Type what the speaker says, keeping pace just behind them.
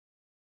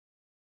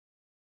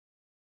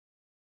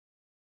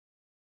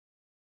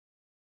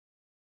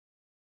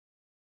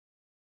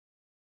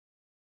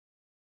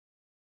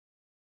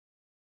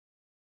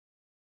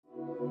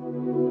In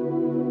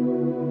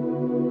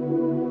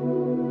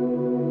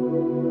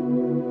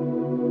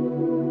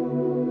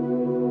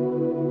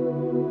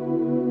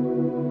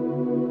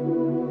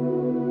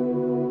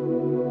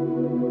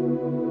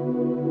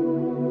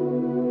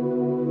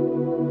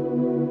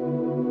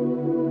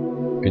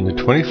the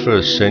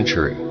 21st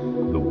century,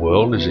 the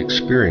world is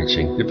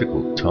experiencing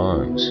difficult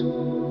times.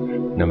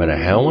 No matter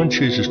how one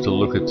chooses to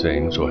look at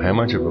things or how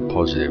much of a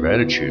positive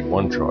attitude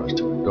one tries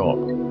to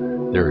adopt,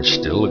 there is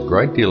still a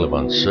great deal of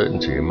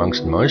uncertainty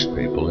amongst most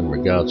people in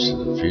regards to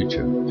the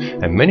future,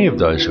 and many of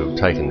those who have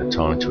taken the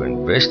time to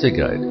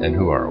investigate and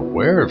who are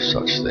aware of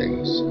such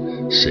things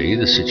see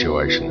the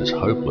situation as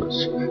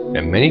hopeless,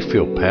 and many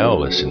feel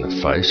powerless in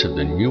the face of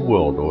the New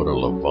World Order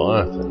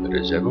Leviathan that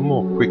is ever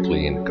more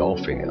quickly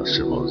engulfing our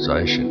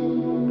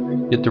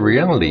civilization. Yet the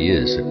reality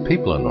is that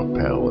people are not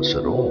powerless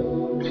at all.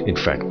 In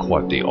fact,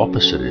 quite the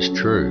opposite is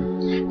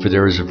true, for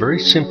there is a very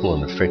simple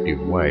and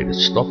effective way to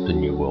stop the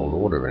New World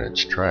Order in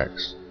its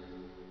tracks.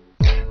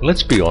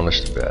 Let's be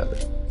honest about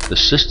it. The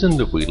system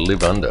that we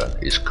live under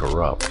is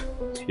corrupt.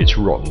 It's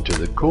rotten to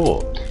the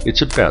core.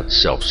 It's about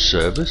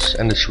self-service,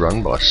 and it's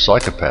run by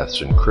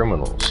psychopaths and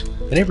criminals,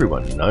 and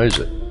everyone knows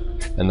it.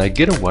 And they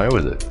get away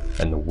with it,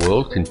 and the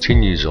world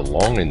continues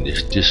along in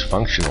this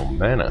dysfunctional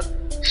manner,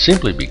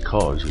 simply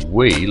because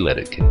we let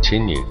it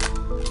continue.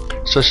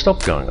 So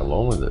stop going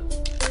along with it.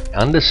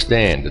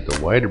 Understand that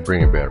the way to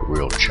bring about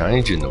real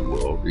change in the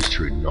world is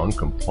through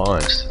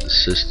non-compliance to the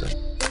system.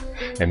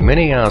 And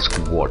many ask,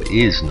 what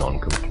is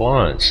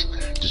non-compliance?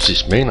 Does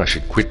this mean I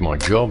should quit my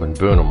job and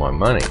burn all my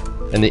money?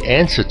 And the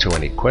answer to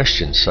any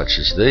questions such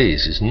as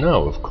these is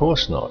no, of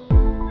course not.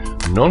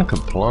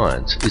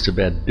 Non-compliance is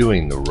about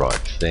doing the right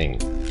thing.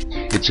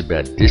 It's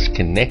about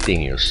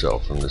disconnecting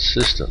yourself from the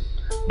system,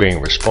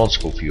 being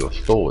responsible for your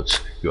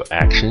thoughts, your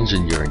actions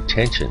and your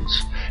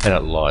intentions, and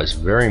it lies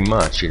very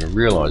much in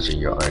realizing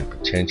your own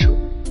potential.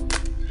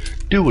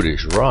 Do what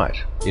is right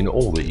in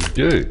all that you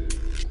do.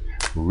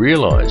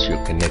 Realize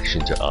your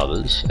connection to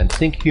others and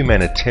think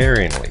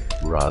humanitarianly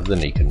rather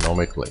than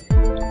economically.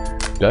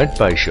 Don't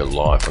base your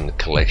life on the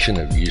collection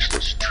of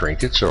useless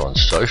trinkets or on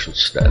social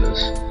status.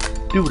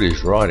 Do what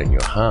is right in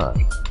your heart.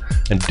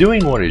 And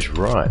doing what is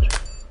right,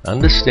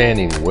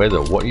 understanding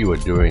whether what you are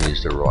doing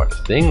is the right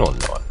thing or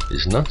not,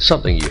 is not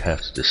something you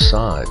have to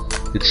decide.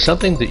 It's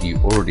something that you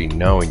already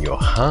know in your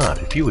heart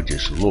if you would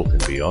just look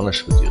and be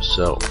honest with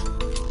yourself.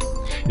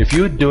 If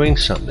you are doing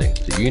something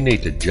that you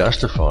need to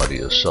justify to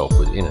yourself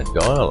with inner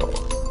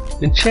dialogue,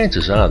 then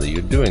chances are that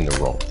you're doing the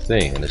wrong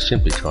thing and are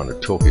simply trying to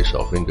talk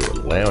yourself into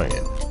allowing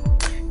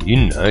it.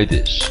 You know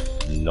this.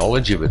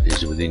 Knowledge of it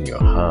is within your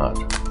heart.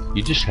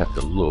 You just have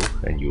to look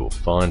and you will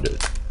find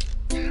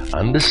it.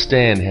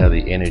 Understand how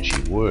the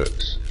energy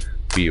works.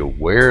 Be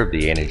aware of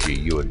the energy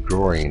you are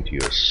drawing into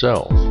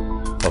yourself,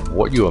 of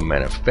what you are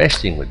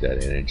manifesting with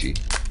that energy,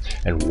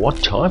 and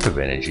what type of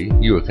energy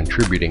you are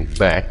contributing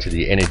back to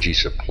the energy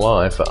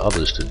supply for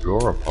others to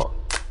draw upon.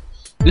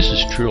 This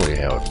is truly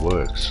how it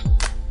works.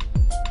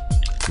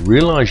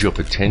 Realize your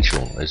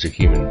potential as a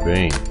human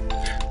being.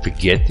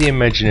 Forget the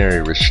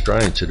imaginary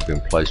restraints that have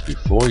been placed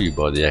before you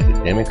by the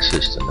academic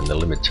system and the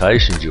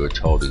limitations you are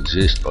told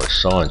exist by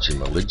science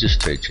and religious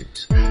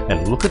teachings,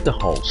 and look at the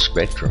whole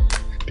spectrum.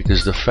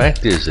 Because the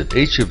fact is that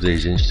each of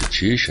these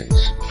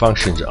institutions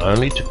functions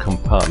only to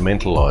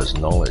compartmentalize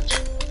knowledge.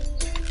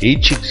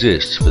 Each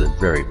exists for the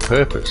very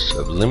purpose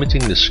of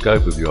limiting the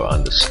scope of your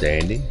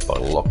understanding by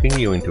locking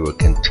you into a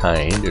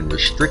contained and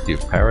restrictive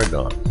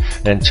paradigm.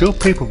 And until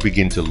people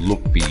begin to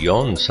look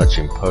beyond such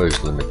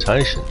imposed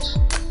limitations,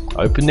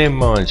 open their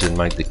minds and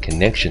make the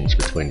connections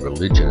between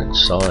religion and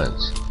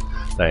science,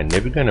 they are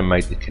never going to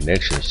make the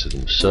connections to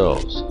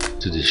themselves,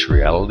 to this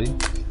reality,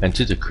 and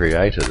to the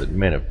Creator that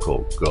men have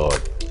called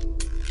God.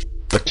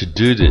 But to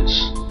do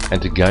this,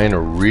 and to gain a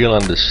real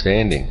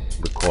understanding,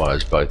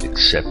 requires both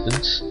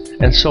acceptance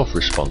and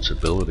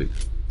self-responsibility.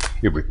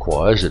 It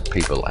requires that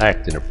people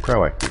act in a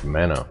proactive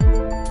manner.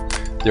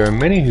 There are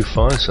many who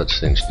find such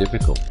things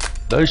difficult,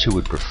 those who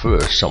would prefer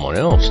someone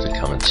else to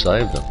come and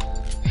save them.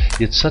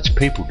 Yet such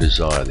people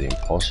desire the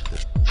impossible,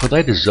 for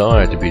they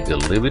desire to be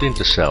delivered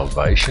into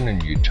salvation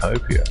and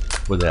utopia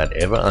without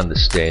ever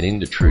understanding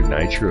the true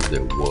nature of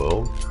their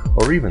world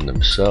or even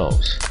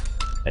themselves.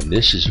 And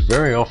this is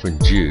very often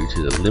due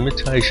to the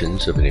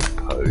limitations of an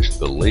imposed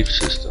belief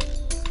system.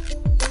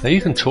 Now you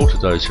can talk to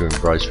those who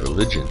embrace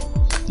religion.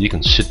 You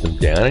can sit them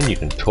down and you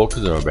can talk to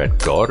them about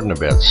God and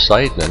about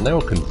Satan, and they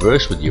will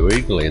converse with you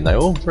eagerly, and they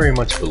all very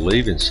much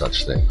believe in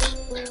such things.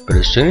 But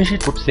as soon as you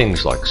put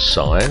things like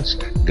science,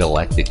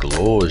 galactic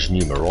laws,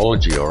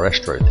 numerology or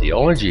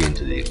astrotheology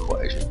into the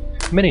equation,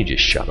 many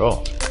just shut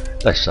off.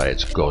 They say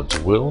it's God's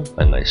will,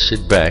 and they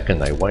sit back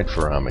and they wait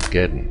for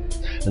Armageddon.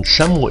 And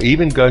some will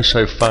even go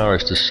so far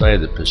as to say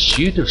the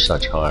pursuit of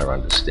such higher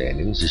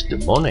understandings is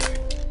demonic.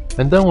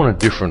 And though on a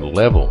different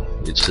level,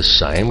 it's the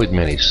same with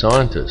many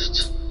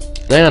scientists.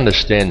 They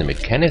understand the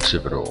mechanics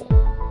of it all,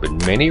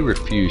 but many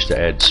refuse to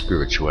add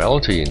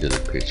spirituality into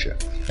the picture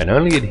and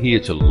only adhere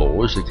to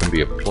laws that can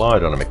be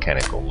applied on a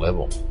mechanical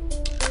level.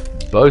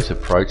 both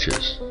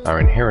approaches are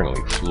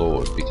inherently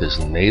flawed because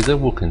neither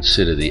will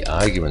consider the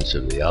arguments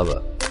of the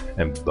other,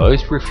 and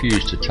both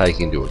refuse to take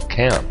into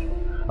account,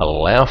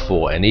 allow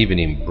for, and even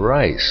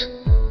embrace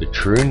the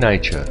true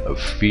nature of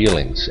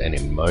feelings and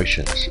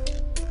emotions.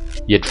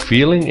 Yet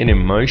feeling and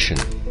emotion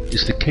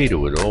is the key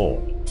to it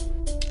all.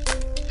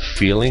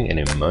 Feeling and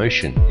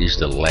emotion is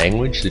the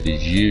language that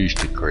is used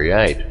to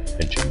create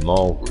and to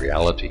mold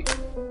reality.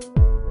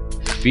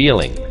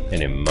 Feeling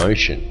and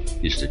emotion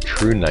is the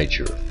true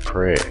nature of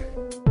prayer,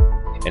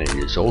 and it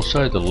is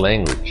also the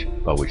language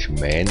by which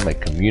man may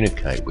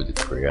communicate with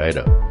the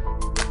Creator.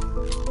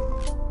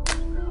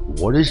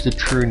 What is the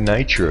true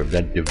nature of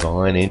that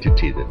divine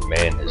entity that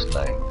man has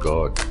named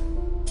God?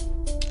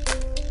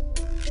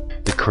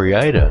 The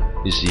Creator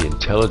is the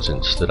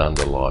intelligence that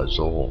underlies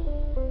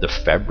all, the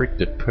fabric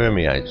that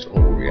permeates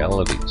all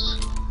realities.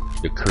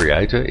 The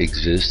Creator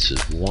exists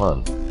as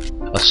one,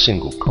 a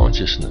single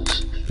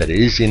consciousness that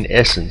is in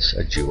essence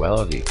a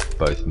duality,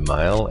 both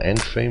male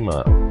and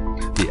female,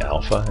 the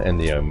Alpha and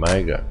the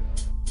Omega.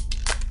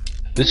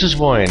 This is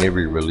why in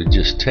every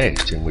religious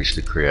text in which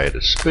the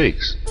Creator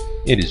speaks,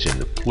 it is in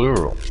the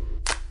plural.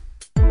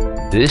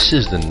 This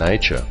is the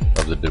nature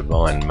of the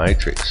divine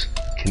matrix,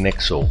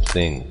 connects all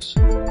things,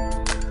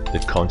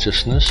 the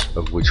consciousness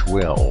of which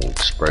we are all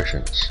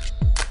expressions.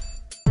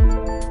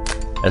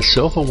 As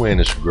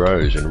self-awareness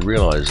grows and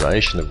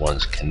realization of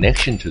one's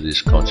connection to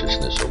this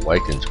consciousness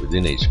awakens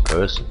within each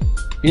person,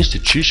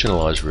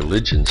 institutionalized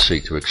religions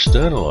seek to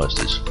externalize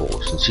this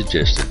force and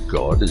suggest that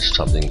God is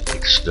something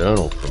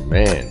external from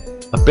man,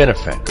 a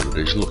benefactor that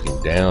is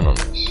looking down on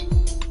us.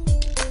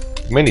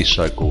 Many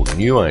so-called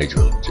New Age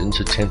religions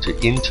attempt to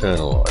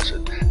internalize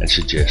it and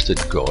suggest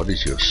that God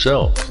is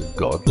yourself, that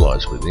God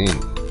lies within.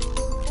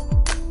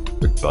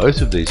 But both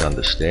of these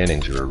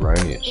understandings are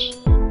erroneous.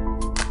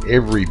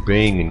 Every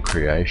being in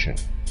creation,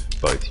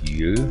 both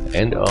you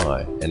and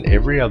I and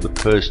every other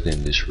person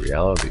in this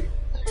reality,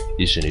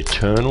 is an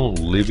eternal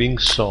living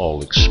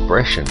soul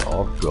expression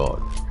of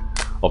God,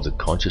 of the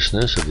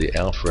consciousness of the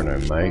Alpha and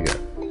Omega,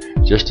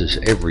 just as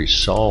every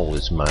soul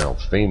is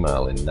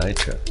male-female in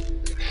nature.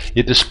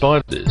 Yet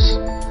despite this,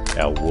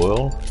 our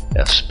world,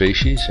 our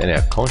species and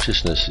our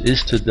consciousness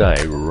is today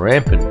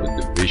rampant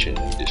with division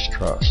and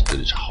distrust that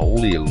is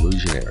wholly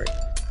illusionary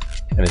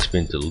and has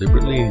been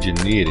deliberately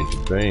engineered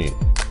into being.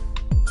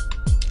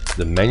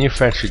 The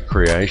manufactured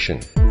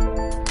creation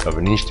of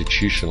an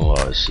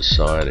institutionalized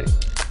society.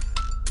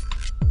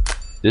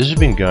 This has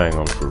been going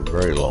on for a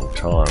very long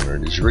time,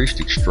 and it has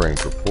reached extreme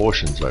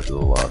proportions over the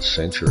last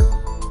century.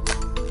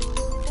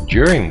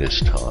 During this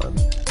time,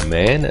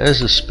 man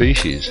as a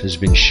species has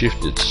been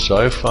shifted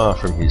so far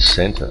from his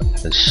center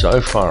and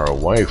so far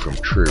away from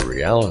true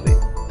reality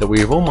that we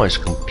have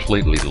almost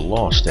completely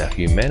lost our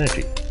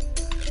humanity.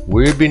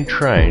 We have been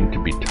trained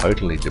to be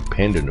totally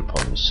dependent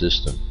upon the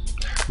system.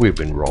 We have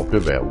been robbed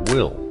of our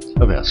will,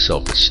 of our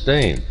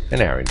self-esteem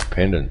and our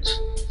independence.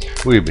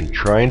 We have been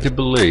trained to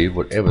believe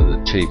whatever the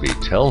TV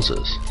tells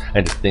us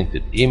and to think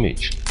that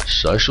image,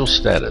 social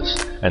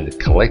status and the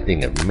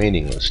collecting of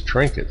meaningless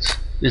trinkets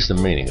is the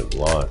meaning of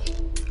life.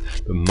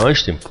 But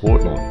most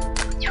importantly,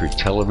 through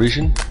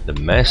television, the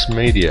mass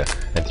media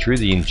and through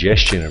the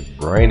ingestion of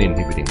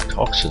brain-inhibiting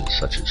toxins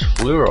such as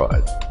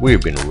fluoride, we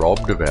have been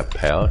robbed of our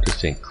power to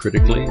think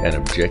critically and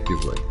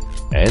objectively.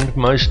 And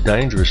most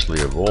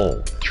dangerously of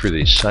all, through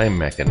these same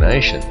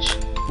machinations,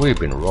 we have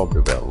been robbed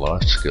of our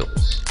life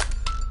skills.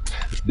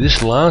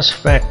 This last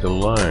fact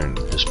alone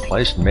has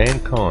placed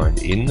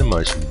mankind in the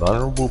most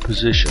vulnerable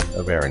position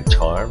of our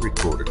entire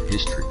recorded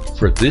history.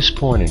 For at this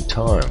point in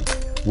time,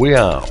 we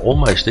are,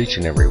 almost each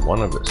and every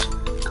one of us,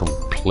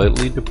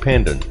 completely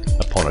dependent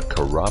upon a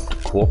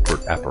corrupt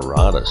corporate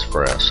apparatus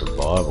for our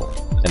survival.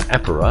 An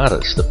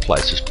apparatus that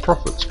places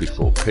profits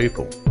before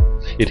people.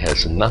 It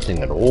has nothing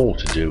at all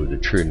to do with the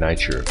true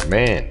nature of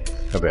man,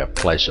 of our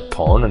place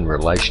upon and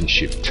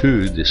relationship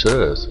to this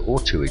earth or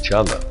to each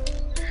other.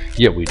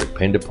 Yet we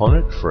depend upon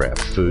it for our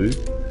food,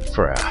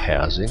 for our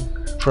housing,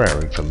 for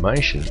our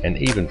information, and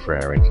even for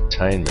our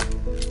entertainment.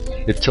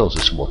 It tells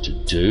us what to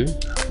do,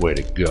 where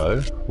to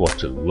go, what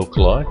to look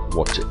like,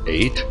 what to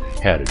eat,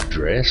 how to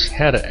dress,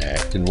 how to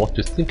act, and what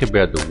to think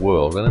about the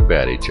world and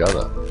about each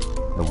other.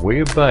 And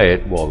we obey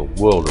it while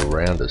the world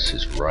around us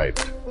is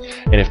raped.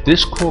 And if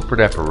this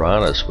corporate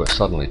apparatus were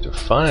suddenly to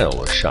fail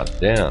or shut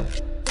down,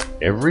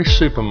 every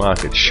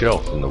supermarket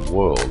shelf in the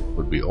world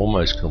would be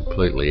almost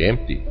completely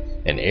empty,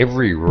 and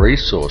every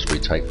resource we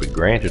take for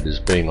granted as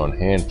being on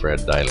hand for our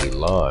daily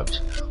lives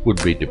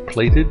would be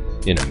depleted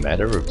in a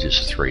matter of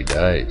just 3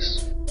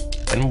 days.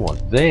 And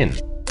what then?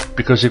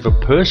 Because if a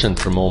person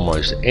from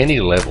almost any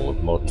level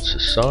of modern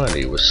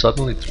society was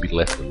suddenly to be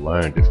left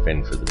alone to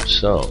fend for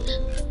themselves,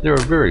 there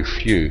are very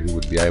few who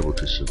would be able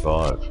to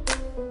survive.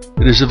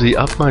 It is of the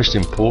utmost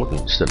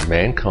importance that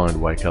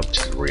mankind wake up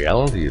to the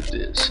reality of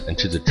this and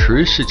to the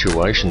true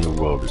situation the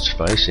world is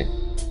facing.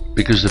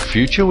 Because the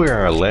future we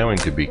are allowing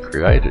to be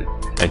created,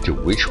 and to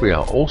which we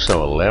are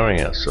also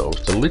allowing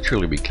ourselves to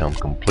literally become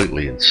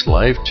completely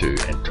enslaved to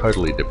and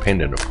totally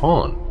dependent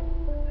upon,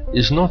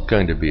 is not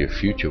going to be a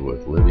future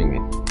worth living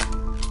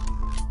in.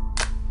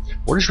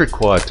 What is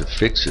required to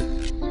fix it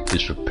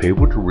is for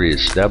people to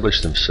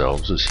re-establish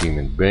themselves as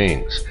human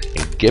beings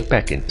and get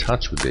back in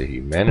touch with their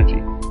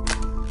humanity.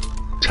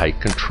 Take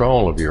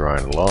control of your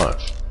own life.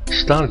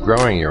 Start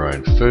growing your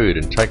own food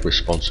and take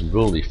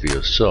responsibility for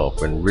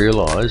yourself and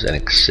realize and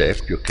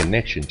accept your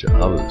connection to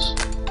others.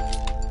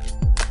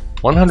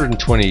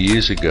 120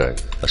 years ago,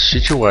 a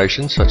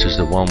situation such as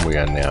the one we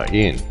are now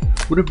in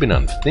would have been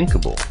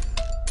unthinkable.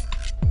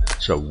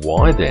 So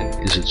why then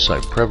is it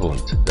so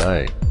prevalent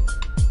today?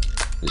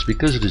 It's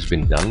because it has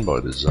been done by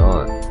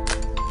design.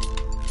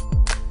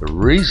 The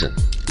reason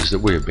is that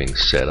we are being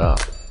set up.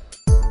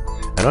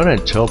 And I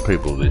don't tell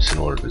people this in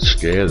order to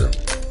scare them.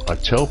 I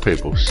tell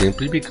people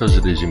simply because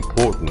it is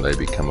important they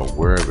become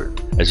aware of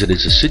it, as it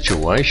is a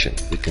situation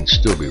that can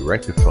still be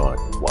rectified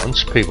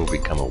once people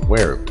become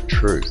aware of the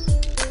truth.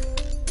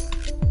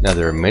 Now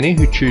there are many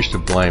who choose to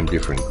blame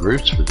different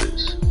groups for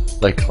this.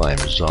 They claim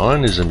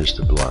Zionism is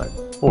to blame,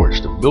 or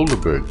it's the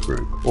Bilderberg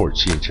Group, or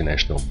it's the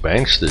international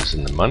banksters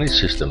and the money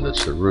system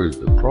that's the root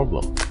of the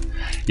problem.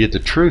 Yet the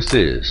truth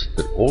is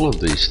that all of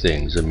these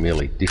things are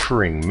merely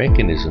differing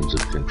mechanisms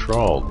of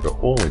control that are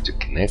all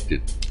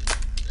interconnected.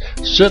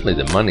 Certainly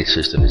the money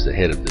system is the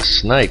head of the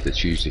snake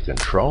that's used to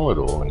control it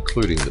all,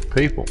 including the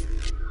people.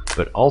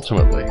 But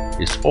ultimately,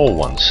 it's all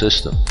one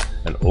system,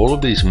 and all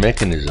of these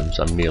mechanisms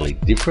are merely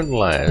different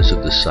layers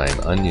of the same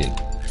onion.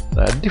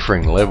 They are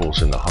differing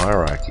levels in the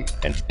hierarchy,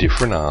 and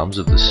different arms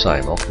of the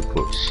same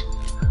octopus.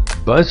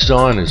 Both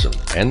Zionism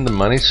and the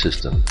money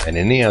system and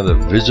any other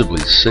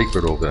visibly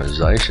secret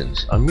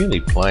organizations are merely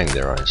playing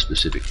their own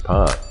specific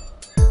part.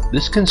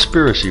 This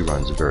conspiracy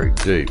runs very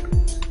deep.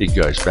 It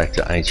goes back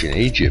to ancient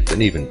Egypt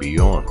and even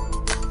beyond.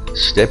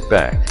 Step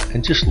back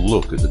and just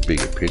look at the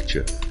bigger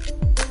picture.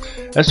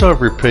 As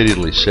I've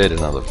repeatedly said in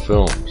other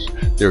films,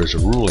 there is a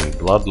ruling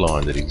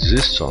bloodline that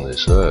exists on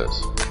this earth.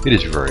 It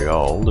is very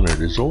old and it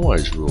has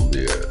always ruled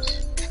the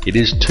earth. It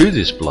is to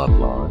this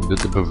bloodline that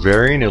the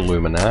Bavarian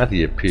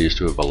Illuminati appears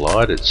to have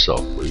allied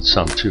itself with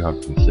some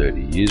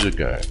 230 years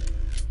ago.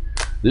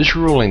 This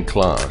ruling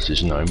class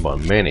is known by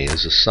many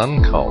as a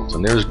sun cult,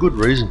 and there is good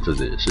reason for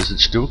this, as it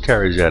still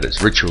carries out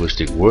its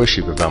ritualistic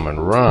worship of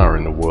Amun-Ra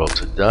in the world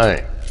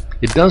today.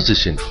 It does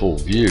this in full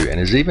view and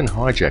has even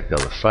hijacked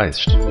other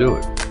faiths to do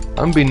it.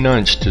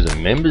 Unbeknownst to the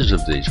members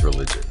of these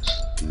religions,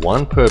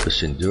 one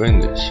purpose in doing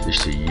this is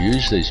to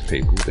use these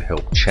people to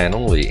help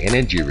channel the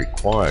energy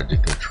required to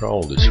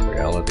control this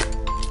reality.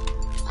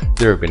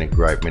 There have been a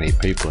great many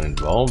people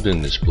involved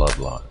in this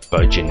bloodline,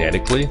 both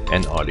genetically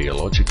and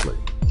ideologically,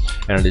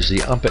 and it is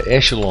the upper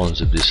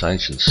echelons of this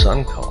ancient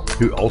sun cult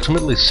who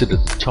ultimately sit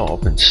at the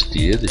top and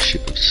steer the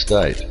ship of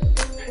state.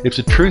 If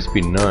the truth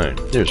be known,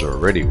 there is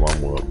already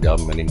one world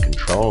government in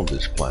control of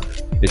this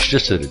planet. It's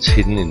just that it's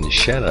hidden in the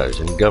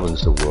shadows and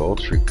governs the world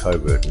through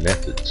covert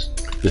methods.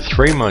 The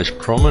three most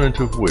prominent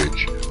of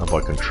which are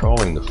by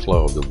controlling the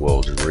flow of the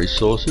world's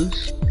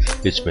resources,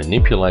 its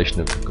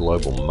manipulation of the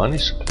global money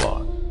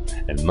supply,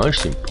 and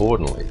most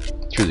importantly,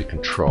 through the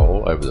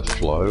control over the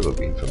flow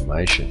of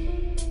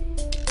information.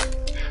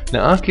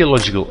 Now,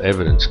 archaeological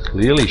evidence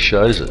clearly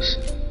shows us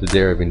that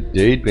there have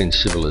indeed been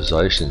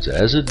civilizations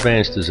as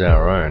advanced as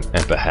our own,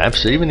 and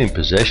perhaps even in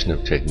possession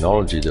of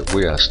technology that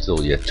we are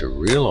still yet to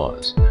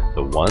realize,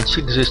 that once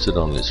existed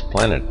on this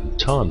planet in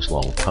times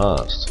long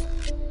past.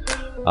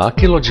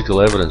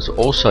 Archaeological evidence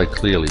also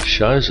clearly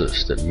shows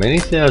us that many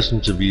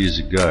thousands of years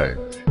ago,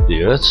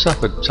 the Earth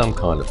suffered some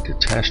kind of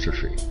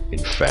catastrophe. In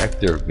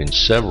fact, there have been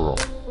several.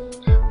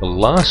 The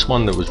last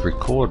one that was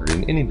recorded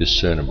in any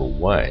discernible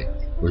way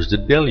was the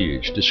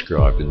deluge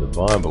described in the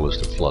Bible as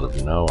the flood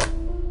of Noah.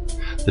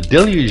 The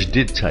deluge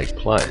did take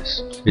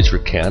place. It's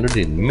recounted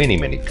in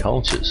many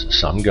cultures,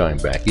 some going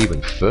back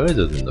even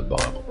further than the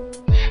Bible.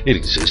 It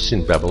exists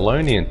in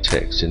Babylonian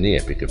texts in the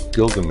Epic of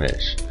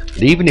Gilgamesh.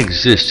 It even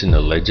exists in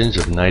the legends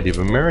of Native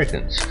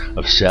Americans,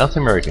 of South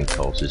American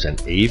cultures, and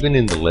even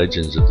in the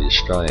legends of the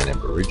Australian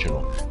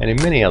Aboriginal, and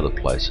in many other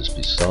places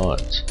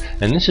besides.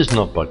 And this is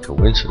not by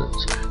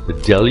coincidence.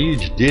 The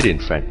deluge did in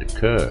fact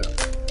occur.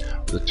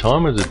 At the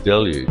time of the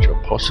deluge,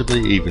 or possibly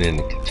even in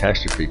the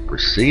catastrophe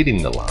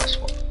preceding the last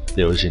one,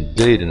 there was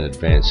indeed an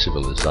advanced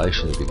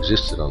civilization that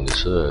existed on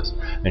this earth,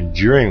 and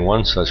during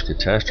one such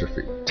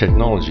catastrophe,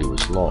 technology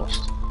was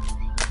lost.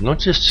 Not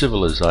just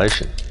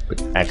civilization,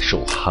 but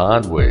actual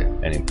hardware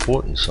and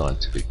important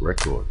scientific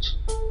records.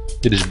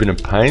 It has been a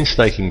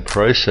painstaking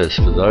process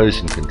for those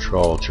in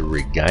control to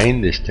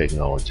regain this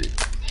technology,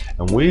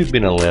 and we've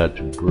been allowed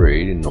to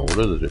breed in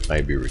order that it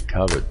may be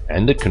recovered,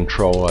 and the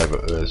control over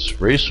Earth's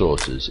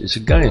resources is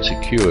again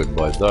secured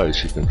by those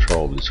who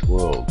control this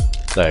world.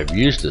 They have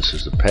used us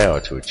as the power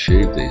to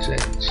achieve these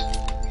ends.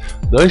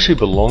 Those who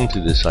belong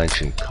to this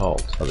ancient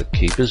cult are the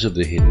keepers of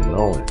the hidden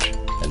knowledge,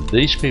 and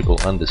these people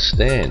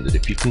understand that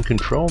if you can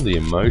control the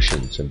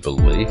emotions and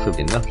belief of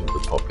enough of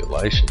the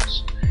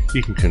populations,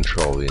 you can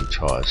control the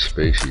entire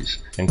species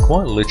and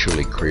quite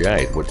literally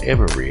create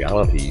whatever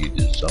reality you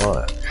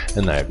desire,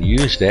 and they have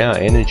used our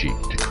energy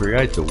to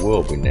create the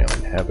world we now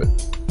inhabit.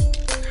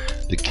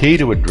 The key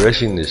to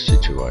addressing this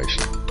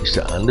situation is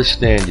to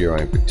understand your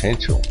own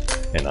potential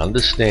and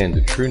understand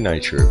the true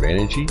nature of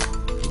energy,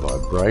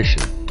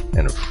 vibration,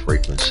 and of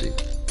frequency.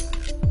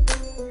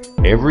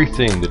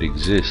 Everything that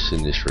exists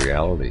in this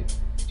reality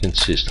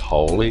consists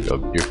wholly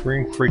of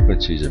differing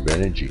frequencies of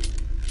energy.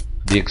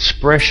 The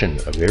expression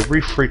of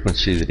every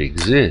frequency that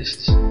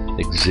exists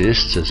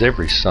as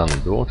every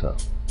son-daughter,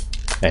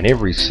 and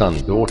every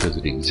son-daughter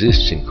that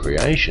exists in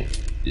creation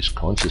is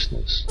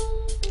consciousness.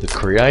 The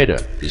Creator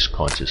is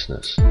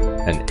consciousness,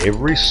 and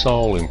every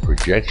soul in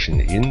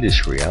projection in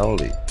this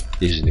reality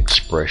is an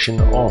expression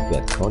of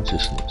that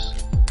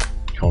consciousness.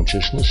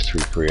 Consciousness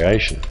through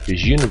creation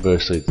is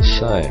universally the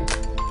same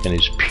and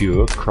is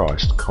pure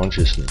Christ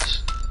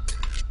consciousness.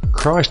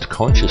 Christ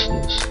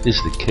consciousness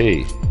is the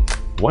key.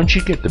 Once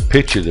you get the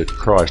picture that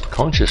Christ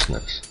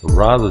consciousness,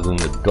 rather than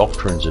the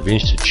doctrines of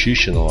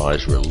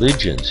institutionalized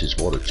religions, is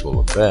what it's all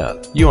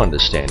about, you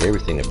understand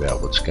everything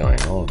about what's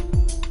going on.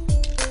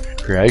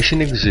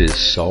 Creation exists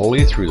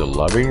solely through the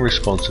loving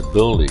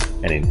responsibility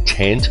and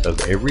intent of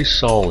every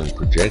soul in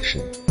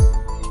projection,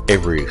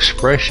 every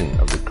expression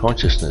of the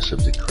consciousness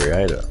of the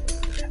Creator.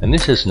 And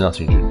this has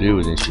nothing to do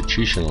with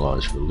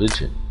institutionalized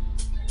religion.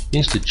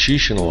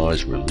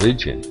 Institutionalized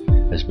religion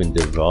has been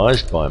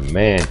devised by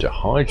man to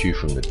hide you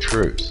from the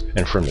truth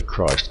and from the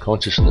Christ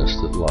consciousness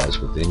that lies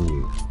within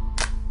you.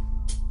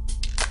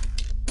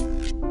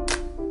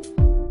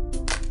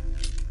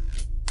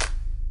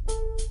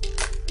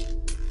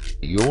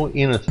 Your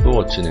inner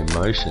thoughts and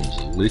emotions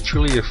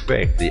literally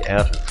affect the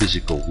outer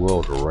physical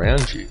world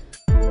around you.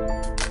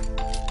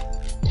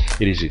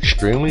 It is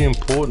extremely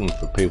important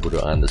for people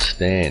to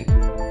understand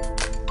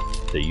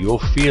that your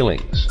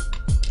feelings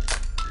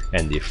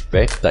and the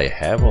effect they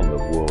have on the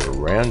world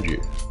around you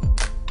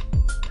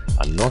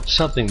are not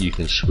something you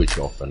can switch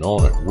off and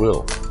on at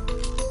will.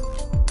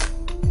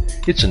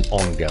 It's an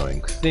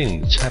ongoing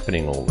thing that's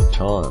happening all the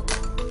time.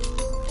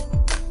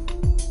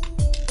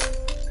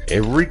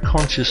 Every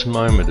conscious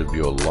moment of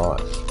your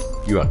life,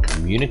 you are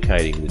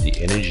communicating with the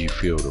energy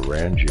field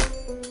around you,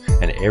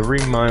 and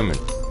every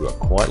moment you are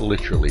quite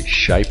literally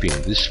shaping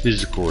this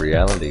physical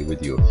reality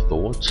with your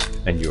thoughts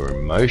and your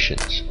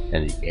emotions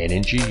and the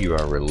energy you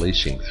are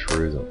releasing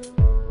through them.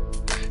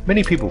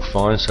 Many people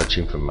find such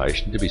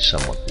information to be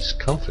somewhat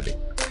discomforting,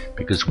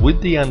 because with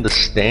the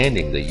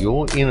understanding that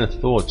your inner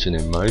thoughts and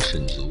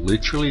emotions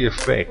literally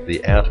affect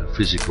the outer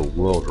physical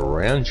world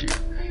around you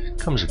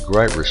comes a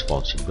great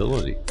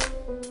responsibility.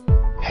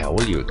 How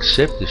will you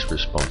accept this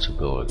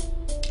responsibility?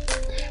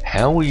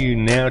 How will you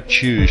now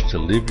choose to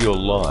live your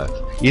life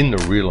in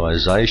the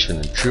realization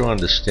and true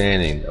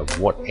understanding of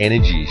what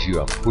energies you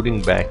are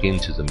putting back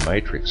into the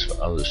matrix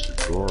for others to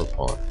draw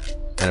upon,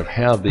 and of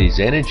how these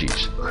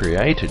energies,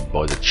 created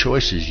by the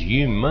choices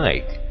you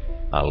make,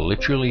 are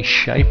literally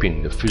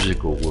shaping the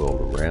physical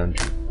world around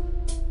you?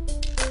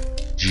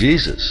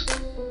 Jesus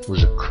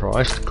was a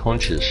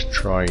Christ-conscious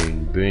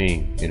triune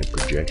being in a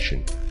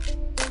projection.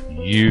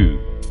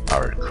 You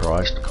are a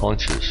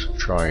Christ-conscious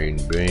triune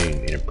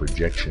being in a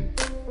projection,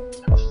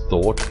 a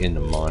thought in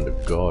the mind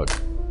of God,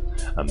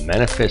 a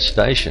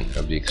manifestation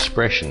of the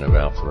expression of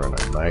Alpha and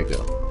Omega.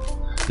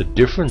 The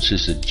difference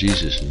is that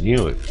Jesus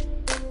knew it,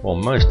 while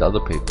most other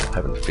people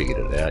haven't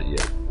figured it out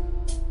yet.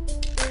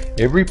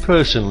 Every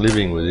person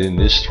living within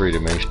this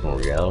three-dimensional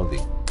reality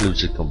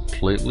lives a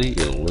completely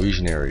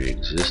illusionary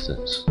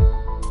existence.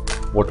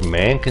 What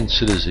man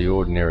considers the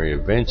ordinary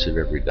events of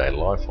everyday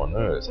life on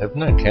Earth have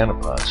no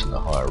counterparts in the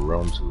higher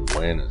realms of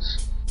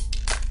awareness.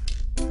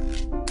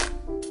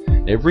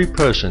 Every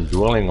person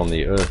dwelling on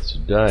the Earth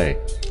today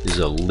is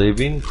a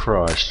living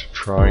Christ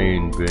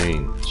triune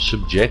being,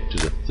 subject to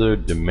the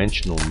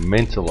third-dimensional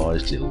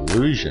mentalized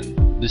illusion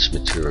of this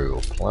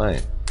material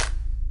plane.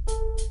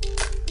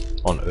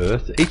 On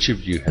Earth, each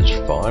of you has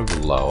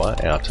 5 lower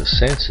outer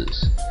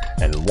senses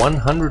and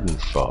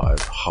 105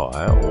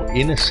 higher or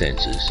inner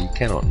senses you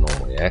cannot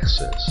normally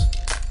access.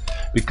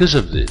 Because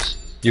of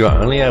this, you are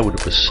only able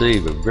to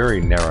perceive a very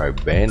narrow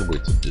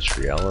bandwidth of this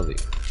reality,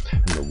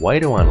 and the way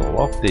to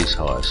unlock these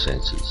higher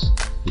senses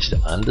is to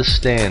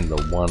understand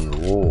the one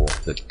law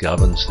that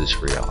governs this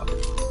reality.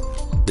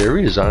 There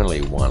is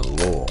only one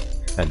law,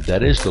 and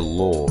that is the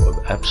law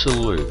of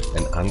absolute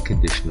and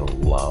unconditional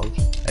love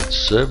and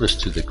service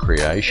to the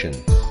creation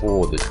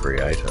for the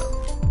Creator.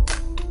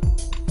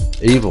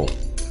 Evil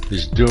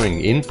is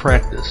doing in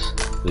practice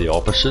the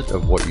opposite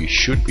of what you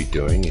should be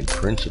doing in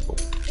principle.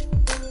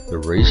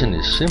 The reason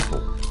is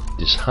simple.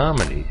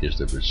 Disharmony is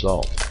the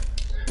result.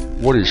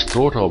 What is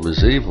thought of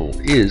as evil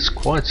is,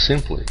 quite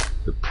simply,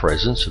 the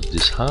presence of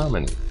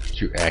disharmony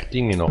through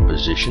acting in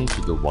opposition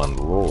to the one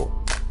law.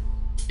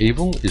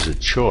 Evil is a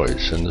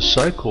choice, and the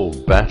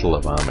so-called battle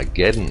of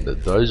Armageddon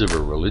that those of a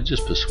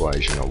religious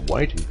persuasion are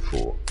waiting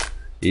for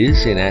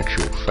is, in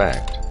actual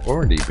fact,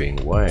 already being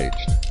waged.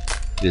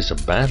 It is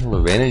a battle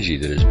of energy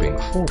that is being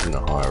fought in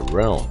a higher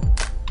realm.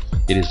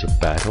 It is a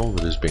battle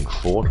that is being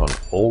fought on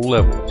all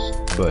levels,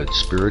 both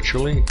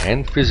spiritually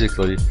and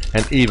physically,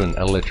 and even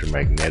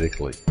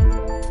electromagnetically.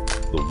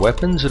 The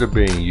weapons that are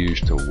being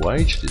used to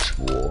wage this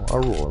war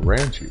are all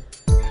around you.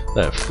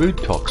 They are food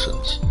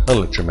toxins,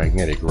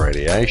 electromagnetic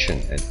radiation,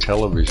 and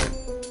television.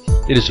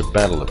 It is a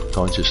battle of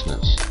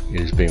consciousness.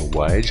 It is being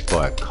waged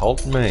by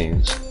occult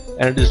means,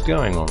 and it is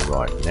going on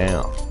right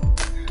now.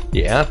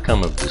 The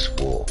outcome of this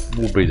war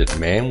will be that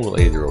man will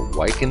either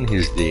awaken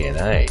his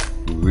DNA,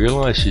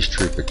 realize his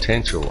true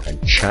potential,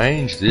 and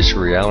change this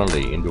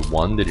reality into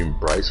one that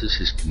embraces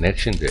his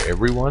connection to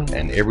everyone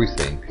and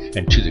everything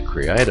and to the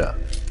Creator,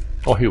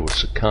 or he will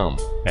succumb,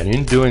 and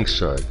in doing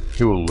so,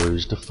 he will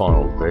lose the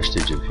final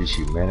vestige of his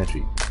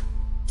humanity.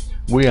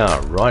 We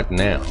are right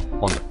now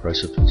on the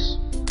precipice.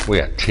 We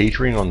are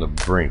teetering on the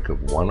brink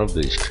of one of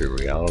these two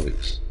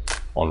realities.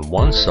 On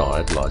one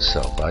side lies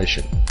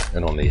salvation,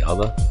 and on the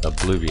other,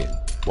 oblivion,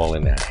 while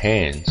in our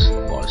hands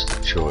lies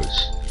the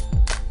choice.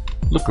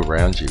 Look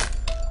around you.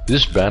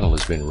 This battle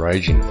has been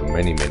raging for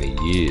many, many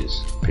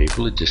years.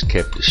 People are just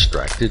kept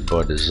distracted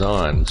by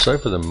design, and so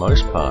for the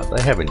most part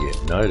they haven't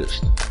yet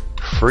noticed.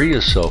 Free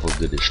yourself of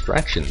the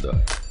distraction though,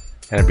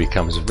 and it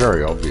becomes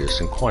very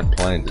obvious and quite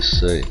plain to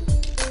see.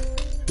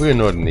 We are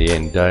not in the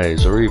end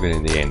days or even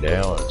in the end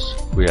hours.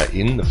 We are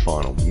in the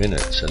final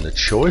minutes, and the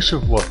choice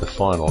of what the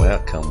final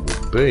outcome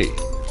will be,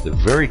 the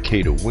very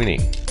key to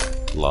winning,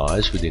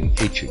 lies within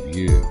each of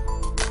you.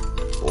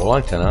 All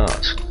I can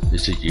ask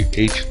is that you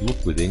each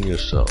look within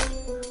yourself,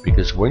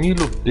 because when you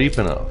look deep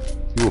enough,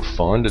 you will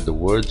find that the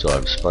words I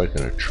have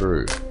spoken are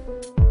true.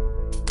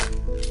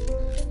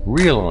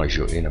 Realize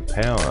your inner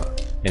power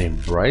and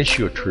embrace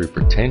your true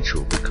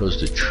potential, because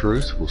the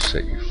truth will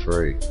set you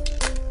free.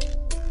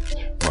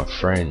 My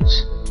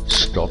friends,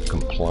 stop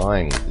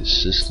complying with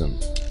this system.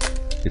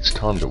 It's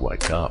time to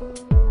wake up.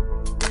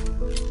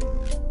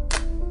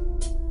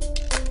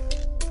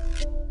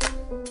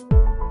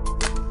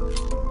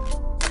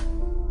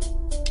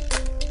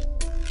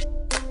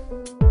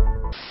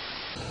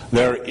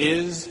 There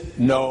is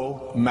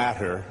no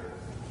matter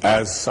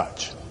as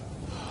such.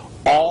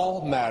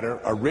 All matter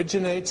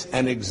originates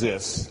and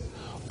exists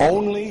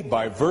only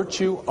by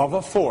virtue of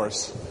a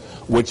force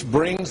which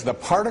brings the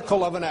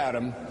particle of an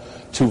atom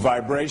to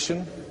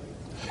vibration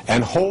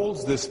and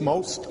holds this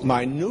most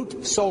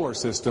minute solar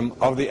system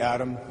of the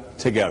atom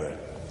together.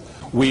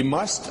 We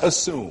must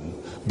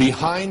assume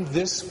behind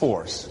this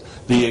force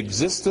the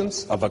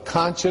existence of a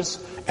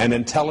conscious and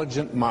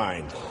intelligent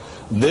mind.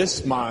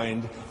 This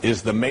mind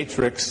is the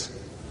matrix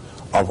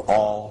of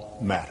all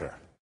matter.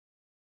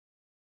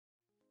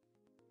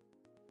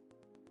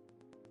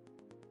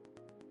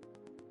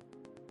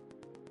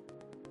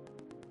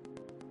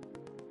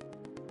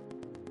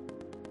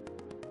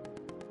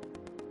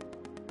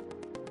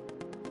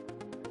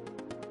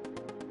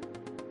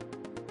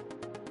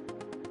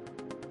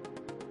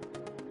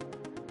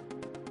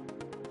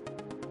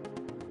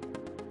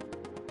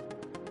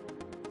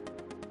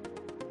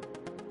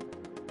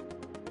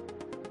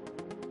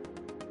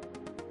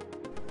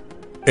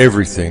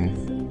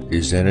 Everything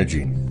is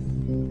energy.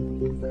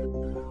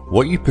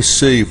 What you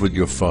perceive with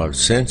your five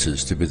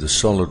senses to be the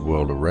solid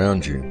world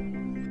around you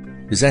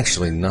is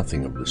actually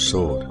nothing of the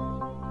sort.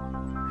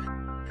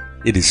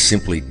 It is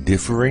simply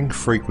differing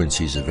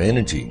frequencies of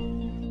energy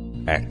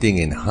acting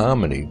in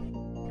harmony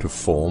to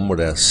form what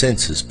our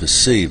senses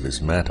perceive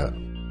as matter.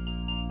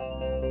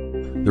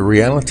 The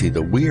reality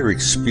that we are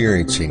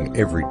experiencing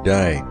every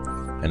day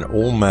and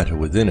all matter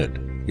within it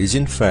is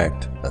in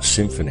fact a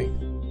symphony.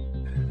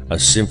 A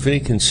symphony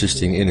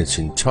consisting in its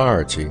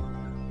entirety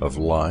of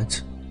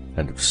light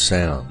and of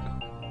sound.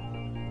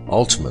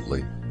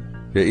 Ultimately,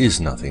 there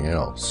is nothing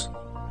else.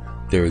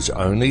 There is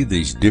only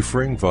these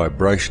differing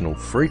vibrational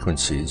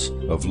frequencies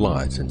of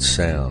light and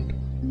sound.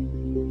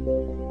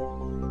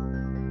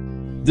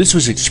 This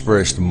was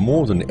expressed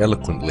more than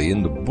eloquently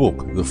in the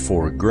book The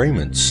Four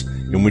Agreements,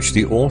 in which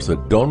the author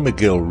Don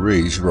Miguel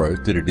Ruiz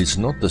wrote that it is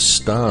not the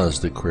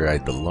stars that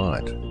create the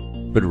light,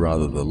 but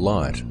rather the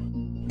light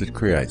that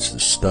creates the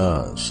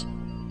stars.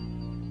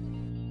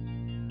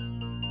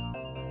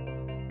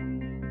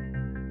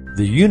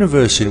 The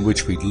universe in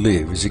which we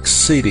live is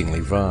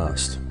exceedingly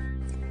vast.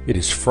 It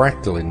is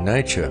fractal in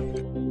nature,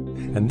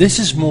 and this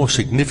is more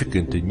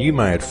significant than you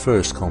may at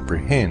first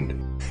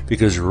comprehend,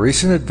 because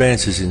recent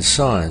advances in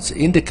science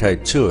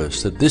indicate to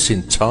us that this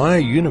entire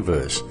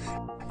universe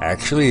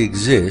actually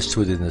exists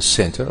within the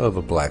center of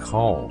a black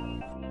hole.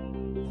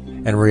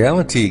 And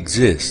reality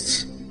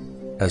exists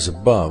as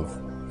above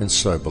and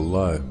so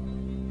below.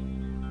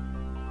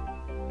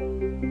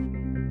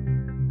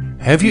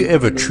 Have you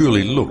ever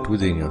truly looked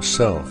within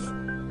yourself?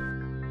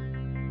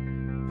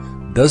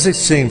 Does it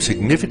seem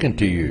significant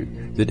to you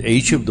that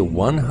each of the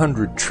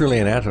 100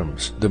 trillion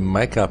atoms that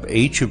make up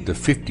each of the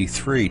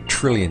 53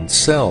 trillion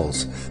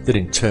cells that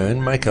in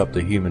turn make up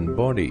the human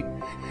body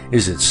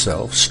is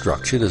itself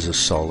structured as a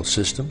solar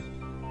system?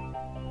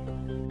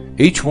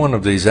 Each one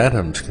of these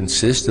atoms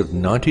consists of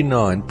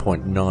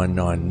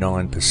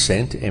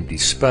 99.999% empty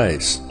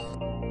space,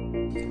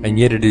 and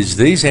yet it is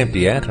these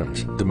empty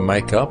atoms that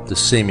make up the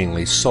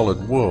seemingly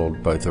solid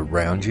world both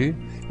around you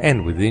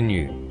and within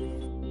you.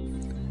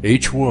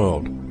 Each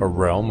world a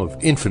realm of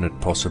infinite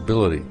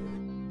possibility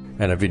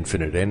and of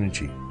infinite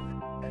energy,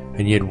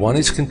 and yet one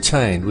is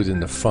contained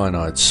within the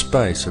finite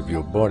space of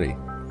your body,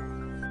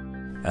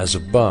 as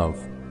above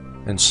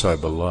and so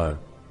below.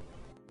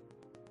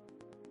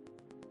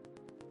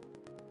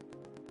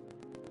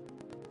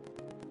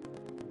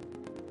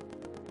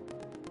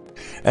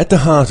 At the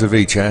heart of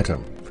each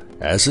atom,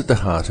 as at the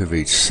heart of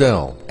each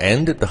cell,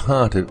 and at the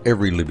heart of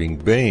every living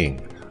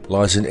being,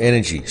 lies an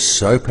energy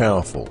so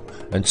powerful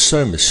and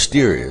so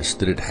mysterious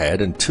that it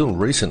had until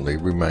recently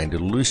remained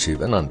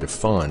elusive and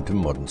undefined to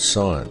modern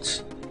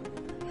science.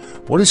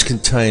 What is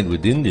contained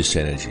within this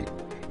energy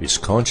is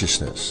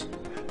consciousness,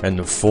 and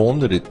the form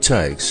that it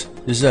takes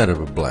is that of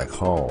a black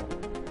hole.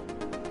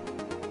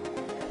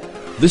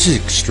 This is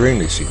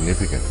extremely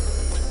significant,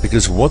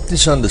 because what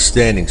this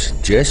understanding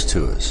suggests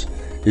to us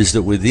is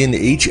that within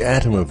each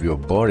atom of your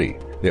body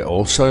there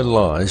also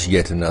lies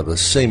yet another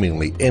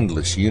seemingly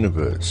endless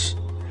universe,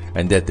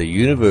 and that the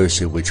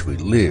universe in which we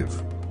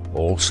live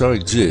also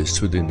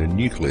exists within the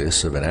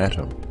nucleus of an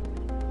atom.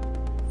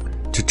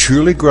 To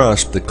truly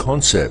grasp the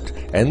concept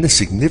and the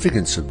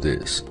significance of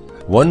this,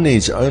 one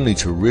needs only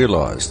to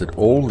realize that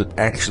all that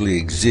actually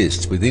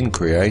exists within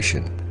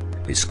creation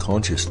is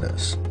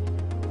consciousness.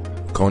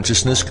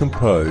 Consciousness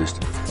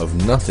composed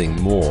of nothing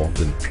more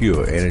than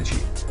pure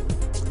energy.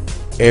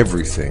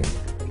 Everything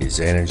is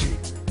energy,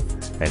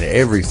 and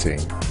everything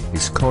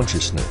is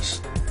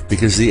consciousness,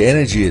 because the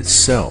energy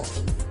itself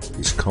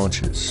is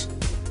conscious.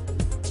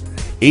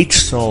 Each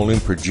soul in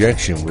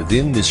projection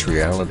within this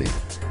reality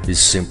is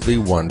simply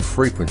one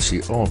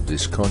frequency of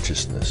this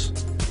consciousness,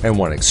 and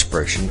one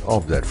expression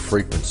of that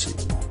frequency,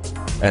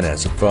 and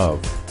as above,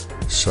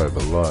 so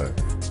below.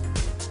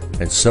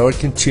 And so it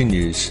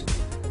continues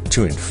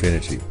to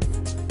infinity.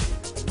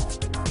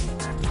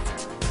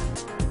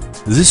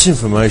 This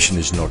information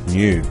is not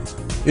new.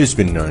 It has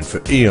been known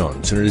for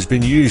eons, and it has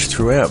been used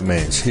throughout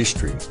man's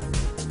history.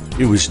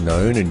 It was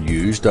known and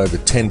used over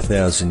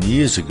 10,000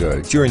 years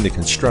ago during the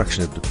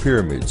construction of the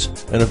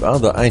pyramids and of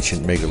other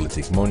ancient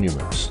megalithic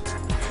monuments,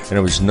 and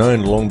it was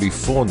known long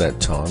before that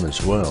time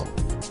as well.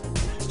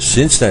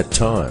 Since that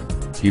time,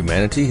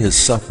 humanity has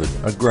suffered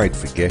a great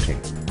forgetting,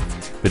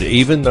 but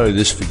even though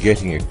this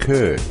forgetting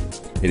occurred,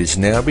 it has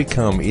now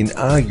become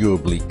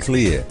inarguably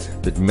clear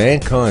that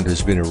mankind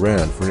has been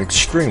around for an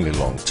extremely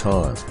long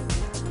time,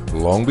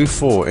 long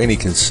before any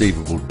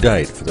conceivable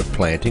date for the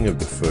planting of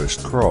the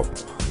first crop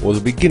or the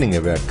beginning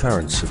of our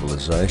current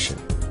civilization.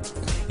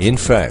 In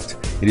fact,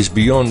 it is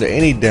beyond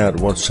any doubt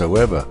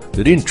whatsoever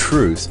that in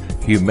truth,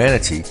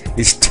 humanity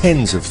is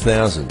tens of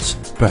thousands,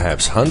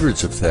 perhaps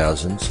hundreds of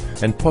thousands,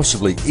 and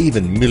possibly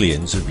even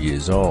millions of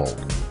years old.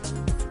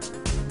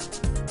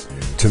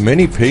 To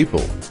many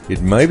people,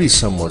 it may be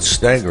somewhat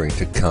staggering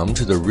to come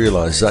to the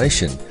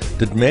realization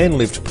that man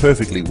lived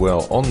perfectly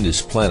well on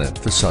this planet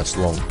for such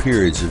long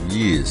periods of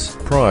years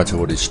prior to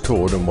what is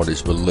taught and what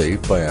is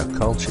believed by our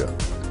culture.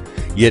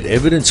 Yet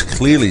evidence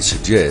clearly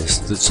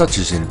suggests that such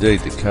is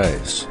indeed the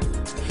case.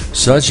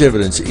 Such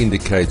evidence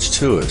indicates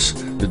to us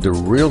that the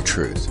real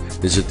truth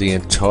is that the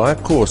entire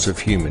course of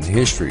human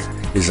history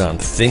is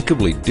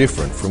unthinkably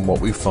different from what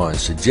we find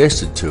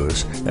suggested to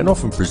us and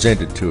often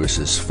presented to us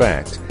as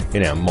fact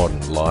in our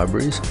modern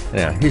libraries and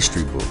our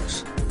history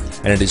books.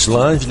 And it is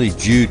largely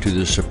due to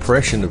the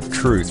suppression of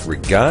truth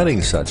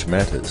regarding such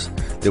matters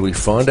that we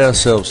find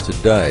ourselves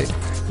today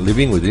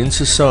living within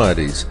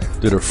societies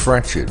that are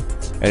fractured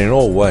and in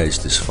all ways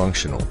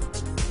dysfunctional.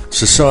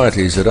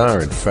 Societies that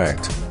are in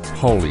fact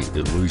wholly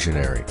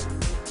illusionary.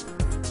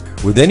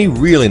 With any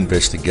real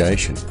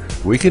investigation,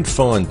 we can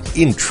find,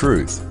 in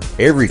truth,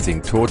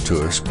 everything taught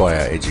to us by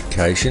our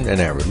education and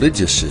our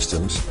religious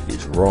systems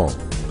is wrong.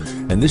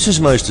 And this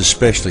is most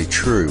especially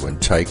true when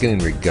taken in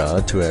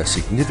regard to our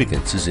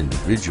significance as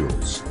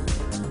individuals.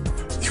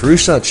 Through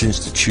such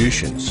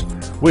institutions,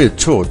 we are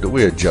taught that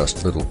we are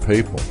just little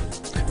people.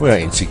 We are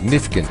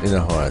insignificant in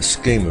the higher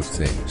scheme of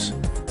things.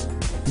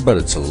 But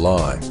it's a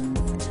lie.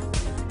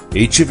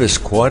 Each of us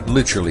quite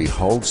literally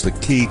holds the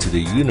key to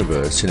the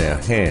universe in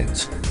our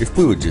hands if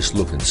we would just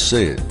look and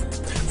see it.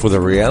 For the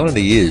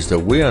reality is that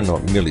we are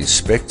not merely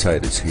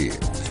spectators here,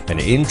 and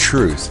in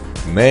truth,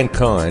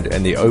 mankind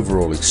and the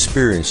overall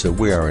experience that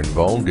we are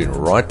involved in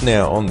right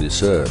now on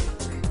this earth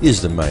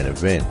is the main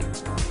event.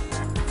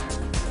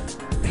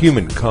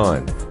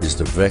 Humankind is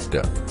the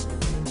vector,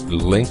 the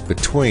link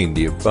between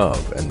the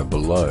above and the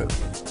below.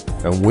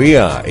 And we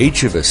are,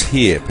 each of us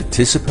here,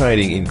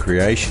 participating in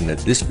creation at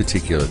this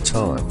particular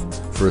time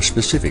for a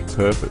specific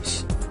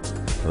purpose.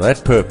 And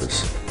that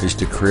purpose is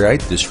to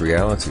create this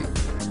reality,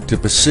 to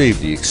perceive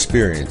the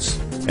experience,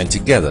 and to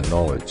gather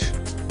knowledge.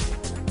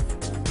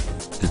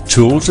 The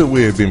tools that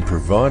we have been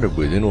provided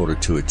with in order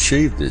to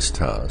achieve this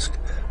task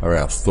are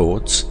our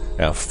thoughts,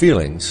 our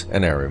feelings,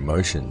 and our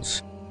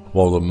emotions,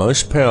 while the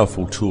most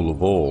powerful tool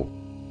of all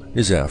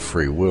is our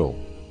free will.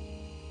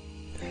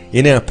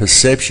 In our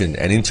perception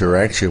and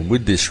interaction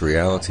with this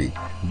reality,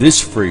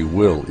 this free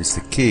will is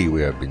the key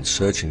we have been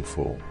searching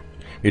for.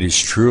 It is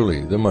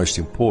truly the most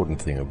important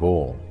thing of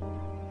all.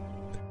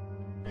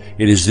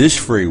 It is this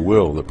free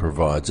will that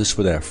provides us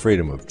with our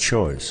freedom of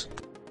choice.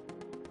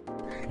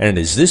 And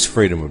it is this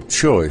freedom of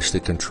choice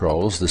that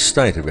controls the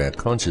state of our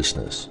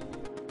consciousness.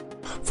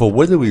 For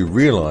whether we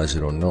realize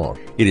it or not,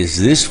 it is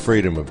this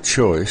freedom of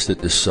choice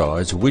that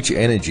decides which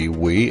energy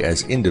we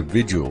as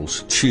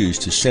individuals choose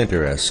to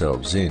center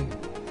ourselves in.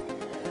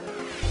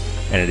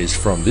 And it is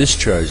from this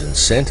chosen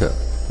center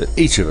that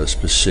each of us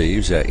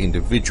perceives our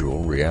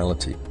individual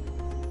reality.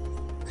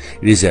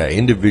 It is our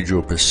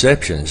individual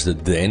perceptions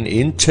that then,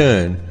 in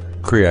turn,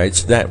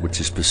 creates that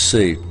which is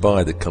perceived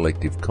by the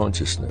collective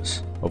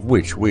consciousness, of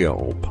which we are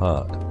all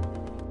part.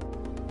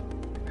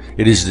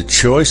 It is the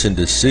choice and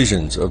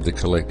decisions of the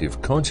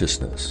collective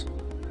consciousness,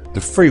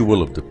 the free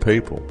will of the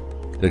people,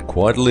 that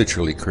quite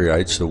literally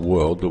creates the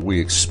world that we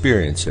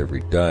experience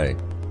every day.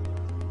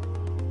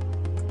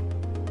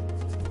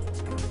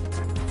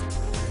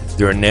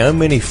 There are now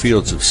many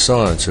fields of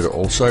science that are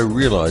also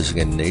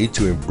realizing a need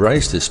to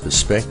embrace this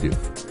perspective.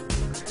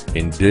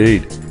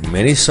 Indeed,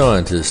 many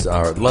scientists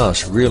are at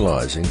last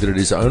realizing that it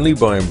is only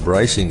by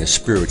embracing a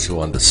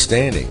spiritual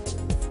understanding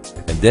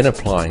and then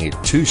applying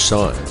it to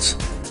science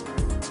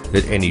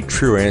that any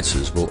true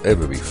answers will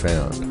ever be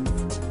found.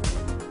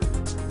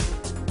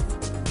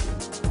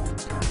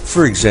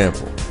 For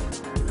example,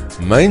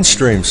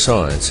 mainstream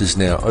science is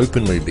now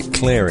openly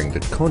declaring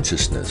that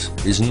consciousness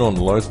is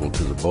non-local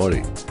to the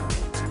body.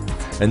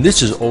 And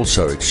this is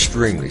also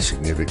extremely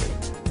significant.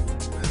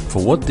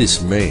 For what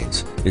this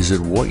means is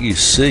that what you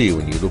see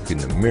when you look in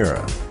the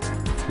mirror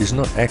is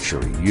not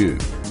actually you.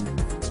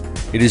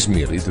 It is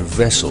merely the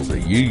vessel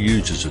that you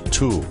use as a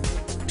tool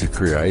to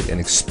create and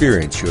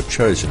experience your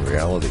chosen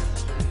reality.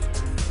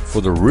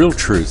 For the real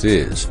truth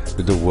is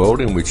that the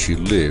world in which you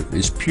live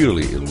is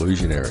purely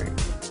illusionary.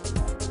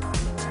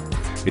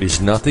 It is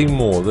nothing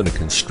more than a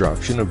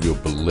construction of your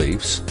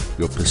beliefs,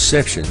 your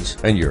perceptions,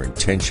 and your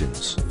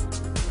intentions.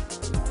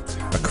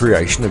 A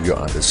creation of your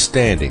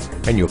understanding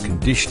and your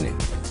conditioning.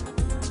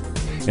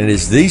 And it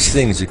is these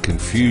things that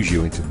confuse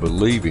you into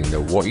believing that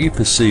what you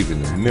perceive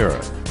in the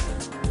mirror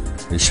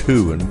is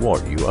who and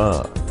what you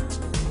are,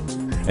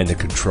 and that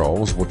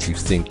controls what you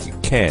think you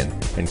can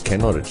and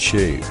cannot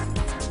achieve.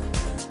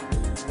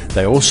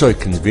 They also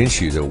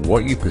convince you that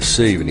what you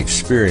perceive and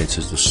experience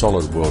as the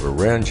solid world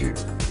around you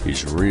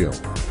is real,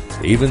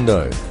 even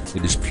though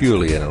it is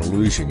purely an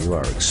illusion you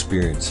are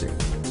experiencing.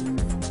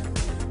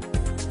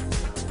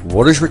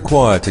 What is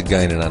required to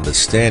gain an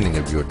understanding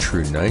of your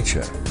true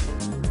nature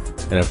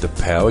and of the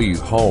power you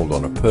hold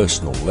on a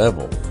personal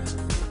level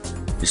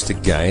is to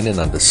gain an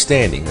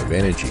understanding of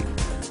energy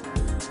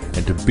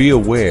and to be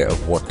aware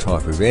of what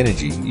type of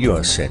energy you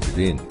are centered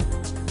in.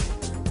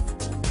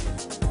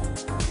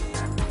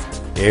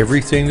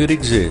 Everything that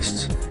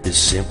exists is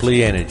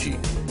simply energy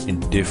in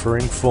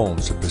differing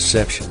forms of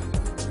perception.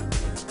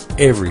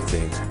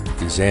 Everything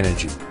is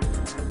energy.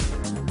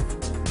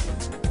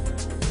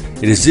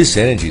 It is this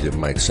energy that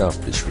makes up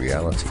this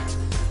reality.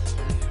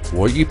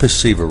 What you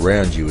perceive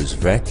around you as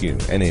vacuum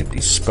and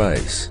empty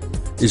space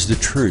is the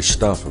true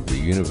stuff of the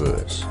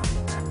universe.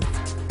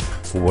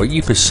 For what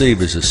you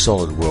perceive as a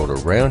solid world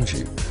around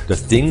you, the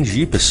things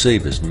you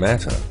perceive as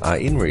matter are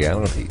in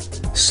reality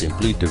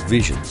simply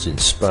divisions in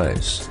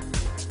space.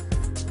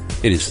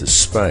 It is the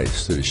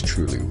space that is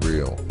truly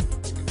real.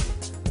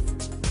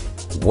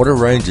 What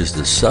arranges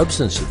the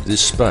substance of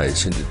this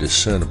space into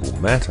discernible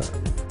matter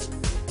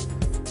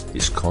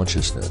is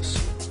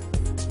consciousness.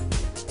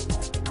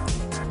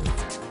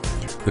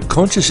 The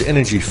conscious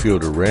energy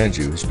field around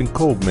you has been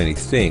called many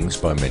things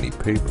by many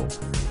people.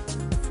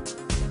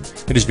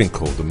 It has been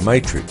called the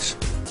matrix,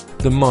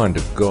 the mind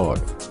of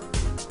God,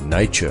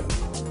 nature,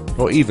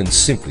 or even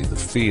simply the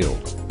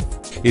field.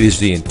 It is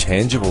the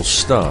intangible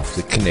stuff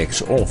that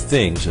connects all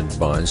things and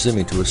binds them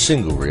into a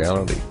single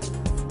reality.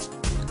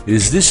 It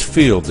is this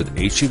field that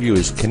each of you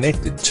is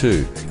connected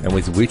to and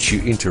with which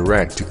you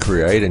interact to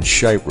create and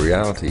shape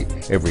reality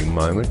every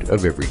moment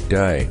of every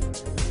day.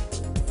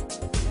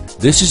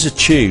 This is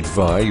achieved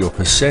via your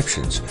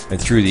perceptions and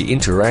through the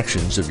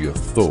interactions of your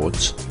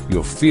thoughts,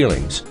 your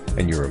feelings,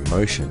 and your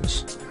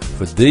emotions.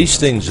 For these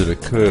things that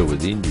occur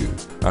within you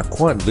are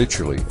quite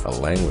literally a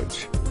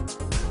language.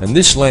 And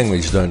this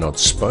language, though not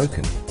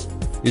spoken,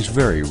 is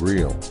very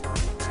real.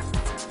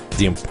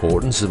 The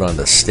importance of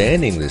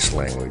understanding this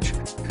language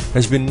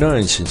has been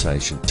known since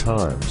ancient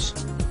times.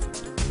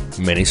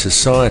 Many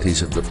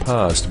societies of the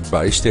past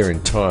based their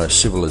entire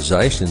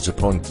civilizations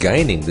upon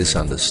gaining this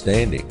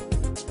understanding.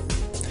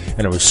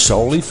 And it was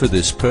solely for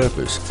this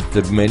purpose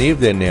that many of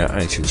their now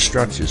ancient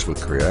structures were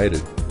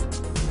created.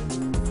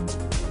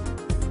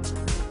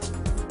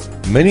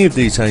 Many of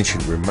these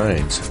ancient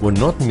remains were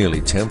not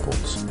merely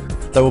temples,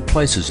 they were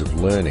places of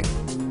learning.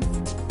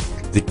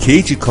 The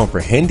key to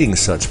comprehending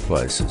such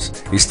places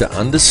is to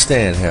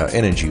understand how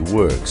energy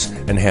works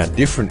and how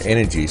different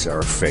energies are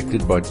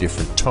affected by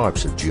different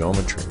types of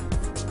geometry.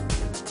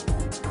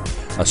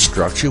 A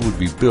structure would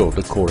be built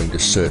according to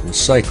certain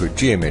sacred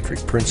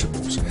geometric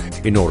principles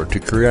in order to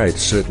create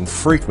certain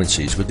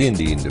frequencies within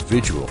the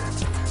individual.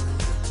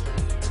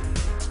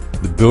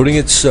 The building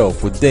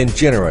itself would then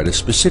generate a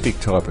specific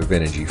type of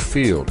energy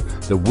field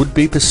that would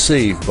be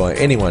perceived by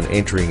anyone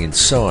entering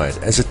inside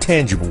as a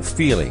tangible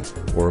feeling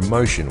or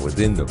emotion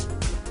within them.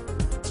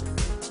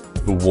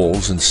 The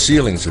walls and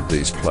ceilings of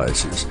these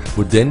places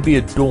would then be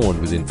adorned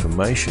with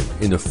information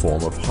in the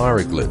form of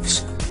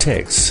hieroglyphs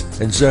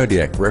texts and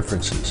zodiac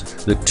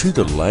references that to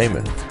the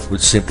layman would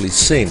simply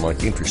seem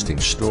like interesting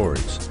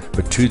stories,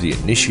 but to the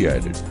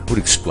initiated would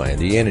explain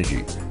the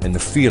energy and the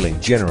feeling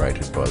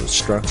generated by the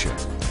structure,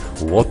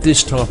 what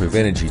this type of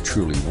energy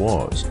truly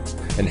was,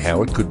 and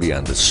how it could be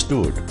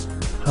understood,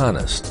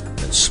 harnessed,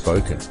 and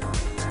spoken.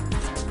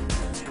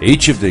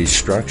 Each of these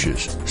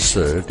structures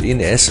served in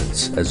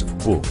essence as a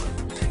book,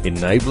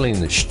 enabling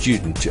the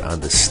student to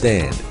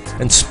understand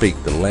and speak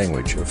the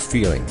language of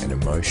feeling and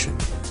emotion.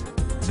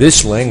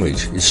 This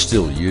language is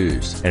still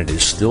used, and it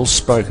is still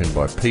spoken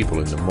by people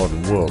in the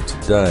modern world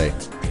today.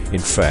 In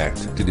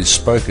fact, it is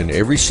spoken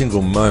every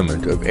single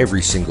moment of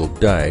every single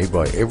day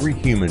by every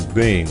human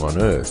being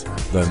on earth,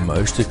 though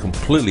most are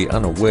completely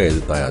unaware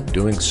that they are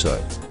doing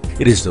so.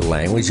 It is the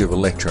language of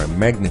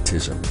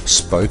electromagnetism,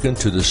 spoken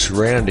to the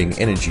surrounding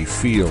energy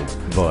field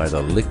via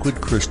the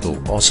liquid crystal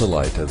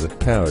oscillator that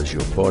powers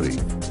your body.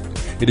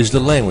 It is the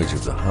language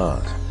of the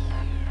heart.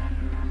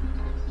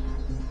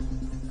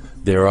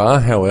 There are,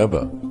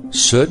 however,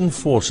 certain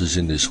forces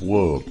in this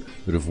world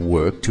that have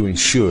worked to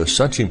ensure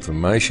such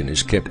information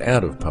is kept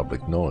out of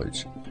public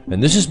knowledge.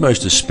 And this is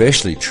most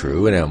especially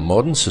true in our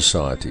modern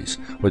societies,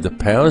 where the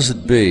powers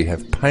that be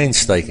have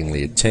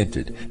painstakingly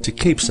attempted to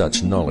keep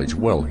such knowledge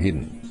well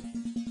hidden.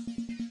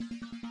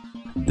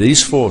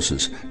 These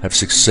forces have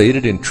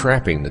succeeded in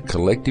trapping the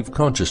collective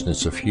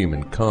consciousness of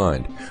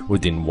humankind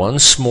within one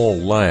small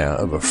layer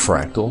of a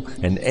fractal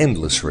and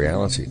endless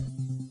reality.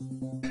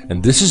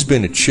 And this has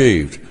been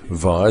achieved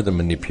via the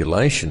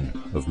manipulation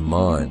of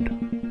mind.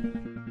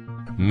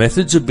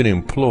 Methods have been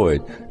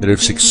employed that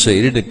have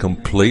succeeded in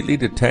completely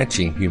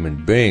detaching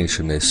human beings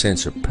from their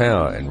sense of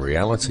power and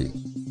reality.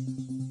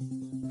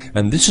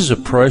 And this is a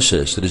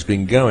process that has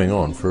been going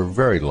on for a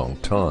very long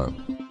time.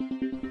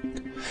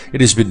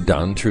 It has been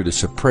done through the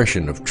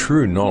suppression of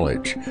true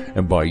knowledge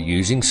and by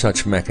using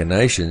such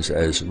machinations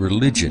as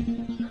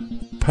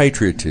religion,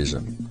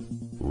 patriotism,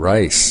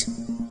 race,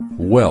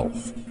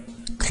 wealth,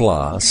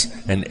 class,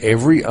 and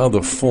every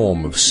other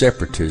form of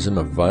separatism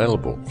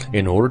available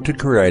in order to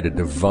create a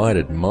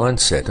divided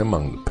mindset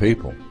among the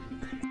people.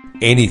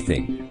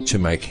 Anything to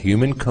make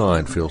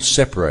humankind feel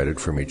separated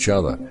from each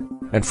other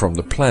and from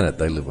the planet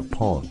they live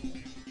upon.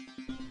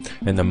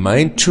 And the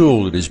main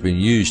tool that has been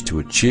used to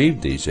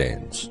achieve these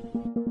ends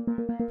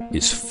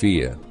is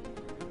fear.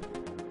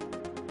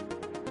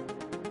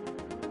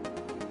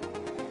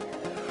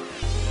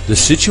 The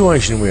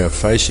situation we are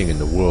facing in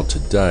the world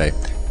today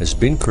has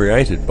been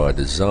created by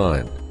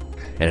design,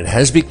 and it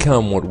has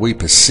become what we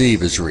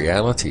perceive as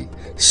reality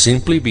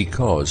simply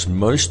because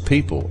most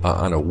people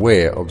are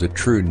unaware of the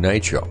true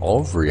nature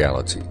of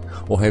reality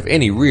or have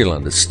any real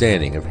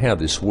understanding of how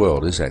this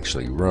world is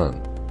actually run.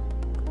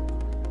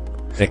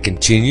 It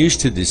continues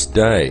to this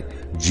day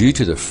due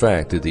to the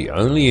fact that the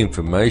only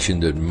information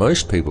that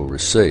most people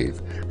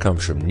receive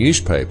comes from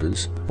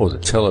newspapers or the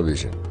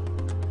television.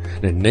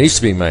 And it needs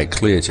to be made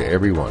clear to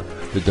everyone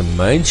that the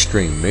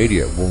mainstream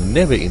media will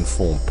never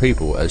inform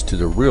people as to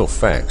the real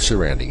facts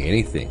surrounding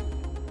anything.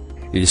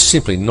 It is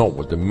simply not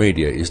what the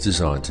media is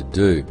designed to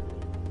do.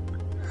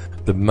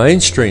 The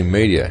mainstream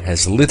media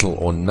has little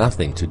or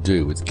nothing to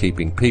do with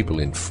keeping people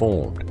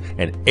informed,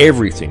 and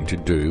everything to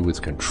do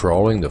with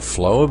controlling the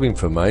flow of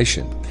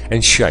information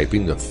and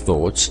shaping the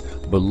thoughts,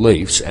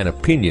 beliefs, and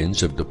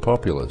opinions of the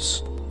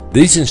populace.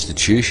 These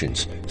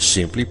institutions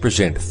simply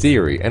present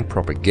theory and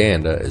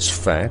propaganda as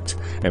fact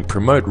and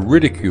promote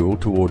ridicule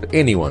toward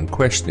anyone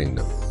questioning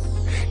them.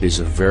 It is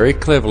a very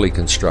cleverly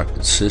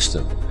constructed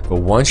system,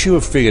 but once you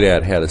have figured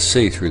out how to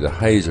see through the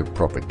haze of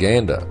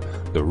propaganda,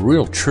 the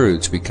real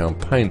truths become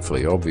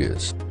painfully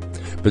obvious.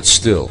 But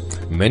still,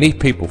 many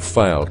people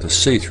fail to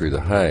see through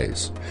the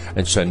haze,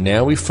 and so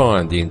now we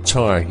find the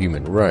entire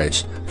human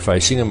race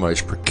facing a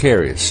most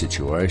precarious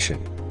situation.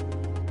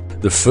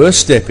 The first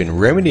step in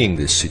remedying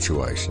this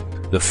situation,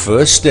 the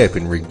first step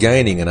in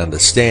regaining an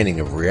understanding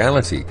of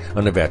reality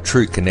and of our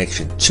true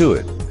connection to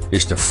it,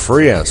 is to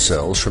free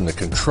ourselves from the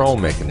control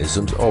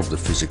mechanisms of the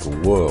physical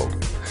world.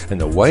 And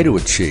the way to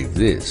achieve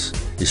this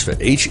is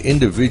for each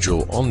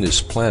individual on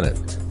this planet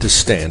to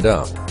stand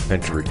up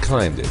and to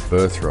reclaim their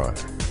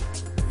birthright.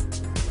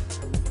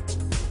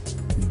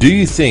 Do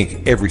you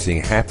think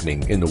everything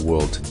happening in the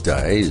world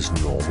today is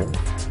normal?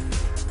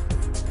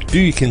 Do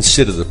you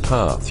consider the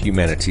path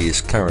humanity is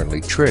currently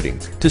treading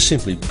to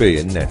simply be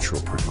a natural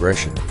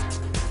progression?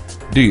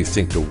 Do you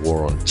think the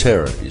war on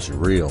terror is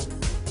real?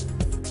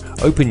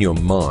 Open your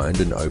mind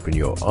and open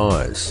your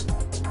eyes.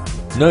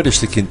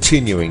 Notice the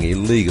continuing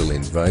illegal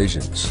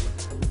invasions.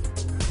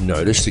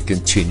 Notice the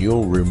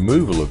continual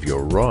removal of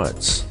your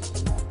rights.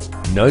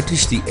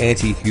 Notice the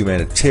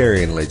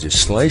anti-humanitarian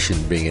legislation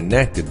being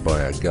enacted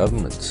by our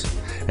governments,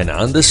 and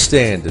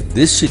understand that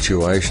this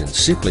situation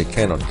simply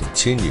cannot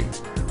continue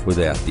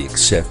without the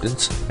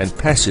acceptance and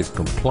passive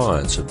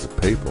compliance of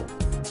the people.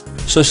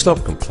 So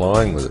stop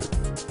complying with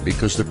it,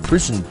 because the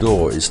prison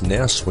door is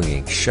now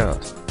swinging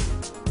shut.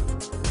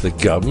 The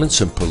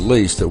governments and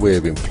police that we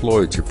have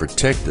employed to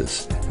protect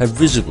us have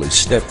visibly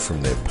stepped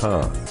from their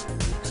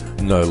path.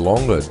 No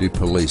longer do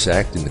police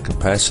act in the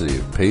capacity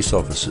of peace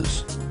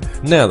officers.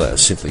 Now they are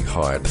simply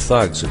hired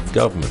thugs of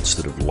governments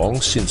that have long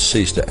since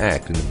ceased to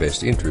act in the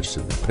best interests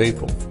of the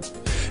people.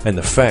 And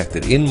the fact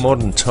that in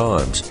modern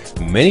times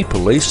many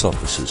police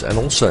officers and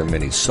also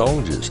many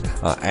soldiers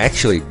are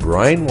actually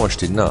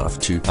brainwashed enough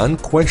to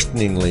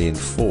unquestioningly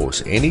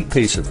enforce any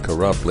piece of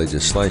corrupt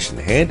legislation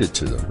handed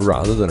to them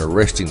rather than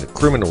arresting the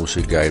criminals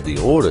who gave the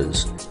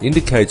orders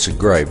indicates a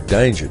grave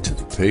danger to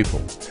the people.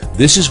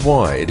 This is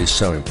why it is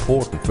so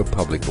important for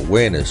public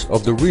awareness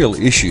of the real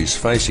issues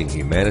facing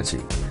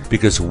humanity,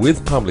 because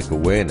with public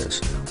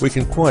awareness we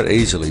can quite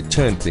easily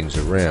turn things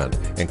around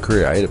and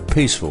create a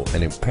peaceful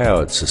and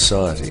empowered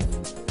society.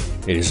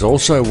 It is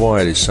also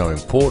why it is so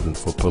important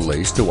for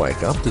police to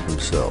wake up to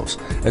themselves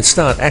and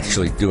start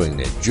actually doing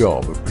their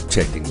job of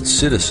protecting the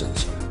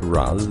citizens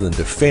rather than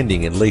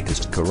defending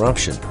elitist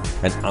corruption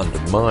and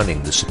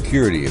undermining the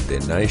security of their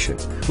nation,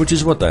 which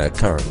is what they are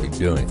currently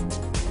doing.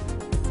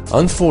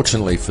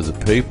 Unfortunately for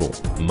the people,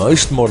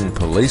 most modern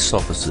police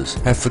officers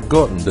have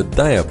forgotten that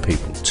they are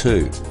people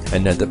too,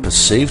 and that the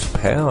perceived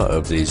power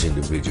of these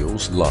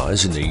individuals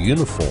lies in the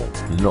uniform,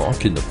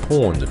 not in the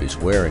pawn that is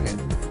wearing it.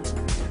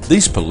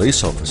 These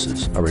police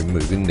officers are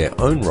removing their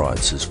own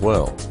rights as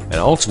well, and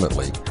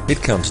ultimately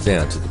it comes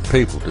down to the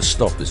people to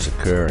stop this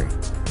occurring.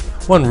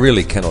 One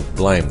really cannot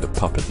blame the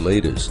puppet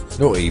leaders,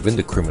 nor even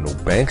the criminal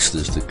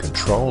banksters that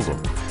control them,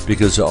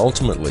 because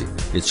ultimately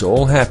it's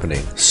all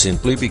happening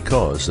simply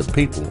because the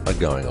people are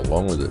going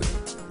along with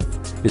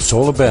it. It's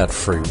all about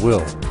free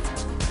will.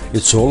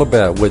 It's all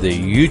about whether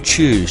you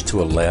choose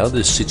to allow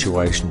this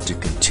situation to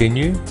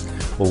continue,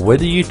 or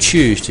whether you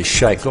choose to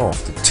shake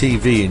off the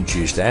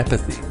TV-induced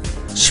apathy,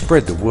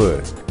 spread the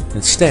word,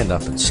 and stand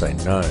up and say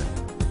no.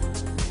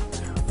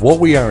 What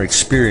we are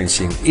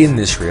experiencing in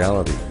this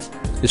reality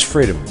is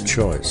freedom of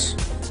choice.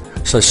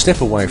 So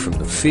step away from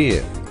the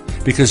fear,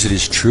 because it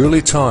is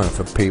truly time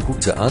for people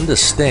to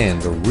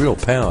understand the real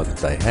power that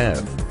they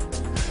have.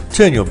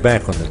 Turn your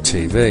back on the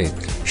TV,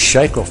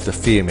 shake off the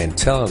fear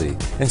mentality,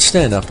 and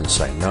stand up and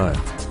say no.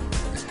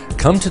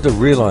 Come to the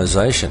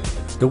realization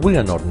that we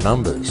are not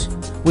numbers,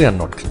 we are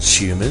not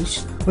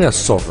consumers, we are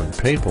sovereign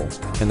people,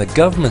 and the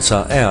governments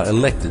are our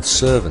elected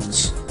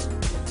servants.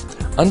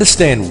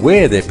 Understand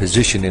where their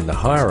position in the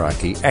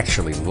hierarchy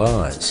actually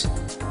lies.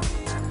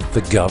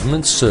 The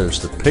government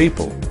serves the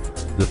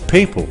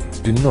people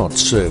do not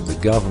serve the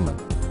government.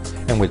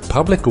 And with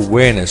public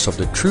awareness of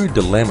the true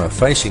dilemma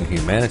facing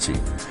humanity,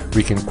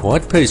 we can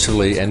quite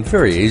peacefully and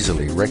very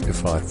easily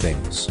rectify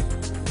things.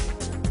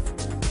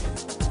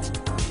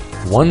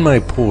 One may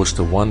pause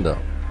to wonder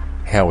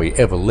how we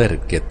ever let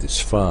it get this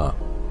far.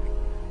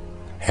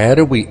 How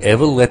do we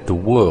ever let the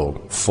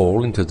world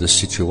fall into the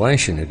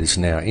situation it is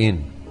now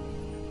in?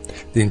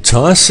 The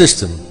entire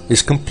system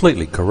is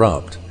completely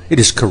corrupt. It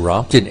is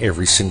corrupt in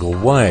every single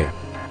way.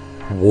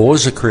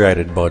 Wars are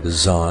created by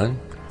design.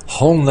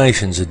 Whole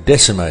nations are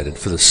decimated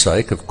for the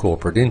sake of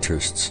corporate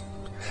interests.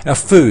 Our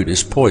food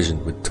is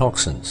poisoned with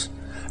toxins.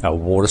 Our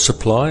water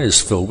supply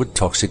is filled with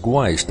toxic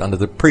waste under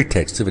the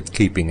pretext of it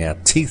keeping our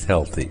teeth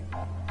healthy.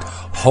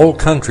 Whole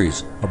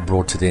countries are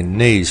brought to their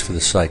knees for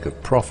the sake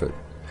of profit,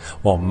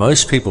 while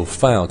most people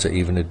fail to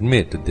even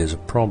admit that there's a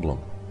problem.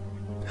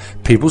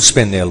 People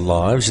spend their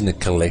lives in the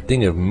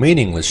collecting of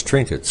meaningless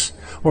trinkets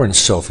or in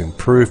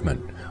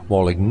self-improvement,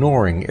 while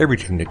ignoring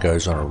everything that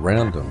goes on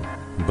around them,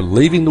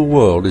 believing the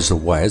world is the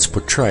way it's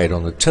portrayed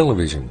on the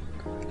television,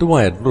 the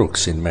way it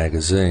looks in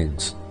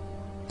magazines.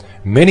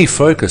 Many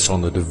focus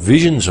on the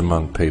divisions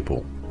among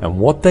people and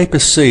what they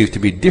perceive to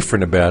be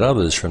different about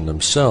others from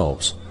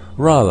themselves,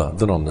 rather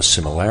than on the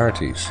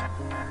similarities.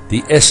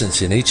 The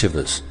essence in each of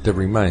us that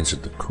remains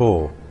at the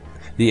core,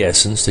 the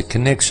essence that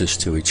connects us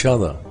to each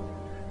other,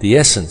 the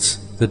essence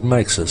that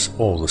makes us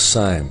all the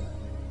same.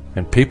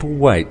 And people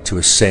wait to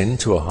ascend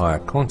to a higher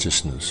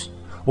consciousness,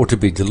 or to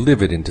be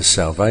delivered into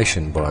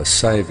salvation by a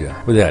Saviour,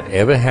 without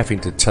ever having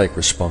to take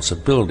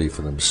responsibility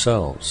for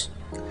themselves.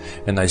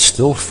 And they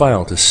still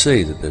fail to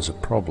see that there's a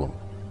problem.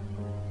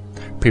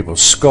 People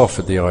scoff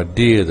at the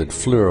idea that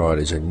fluoride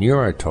is a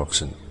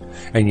neurotoxin,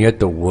 and yet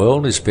the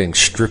world is being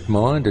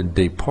strip-mined and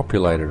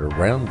depopulated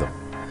around them.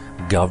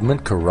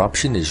 Government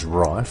corruption is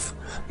rife,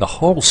 the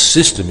whole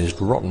system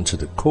is rotten to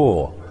the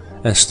core,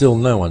 and still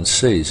no one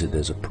sees that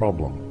there's a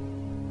problem.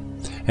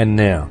 And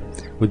now,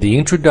 with the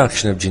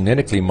introduction of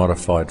genetically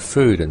modified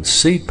food and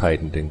seed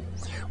patenting,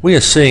 we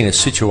are seeing a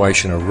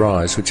situation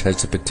arise which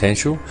has the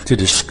potential to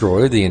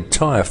destroy the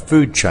entire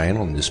food chain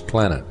on this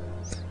planet.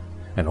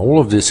 And all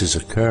of this is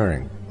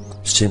occurring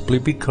simply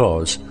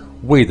because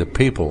we the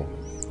people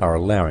are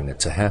allowing it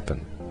to happen.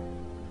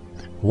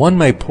 One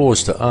may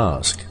pause to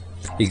ask,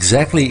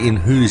 exactly in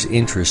whose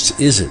interests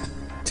is it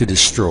to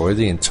destroy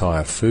the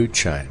entire food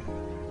chain?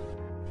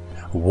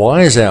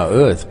 Why is our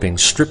Earth being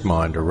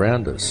strip-mined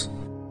around us?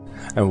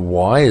 And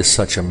why is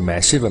such a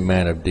massive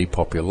amount of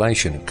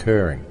depopulation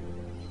occurring?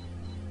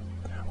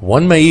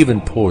 One may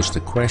even pause to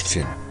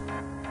question,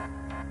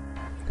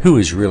 who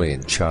is really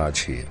in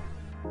charge here?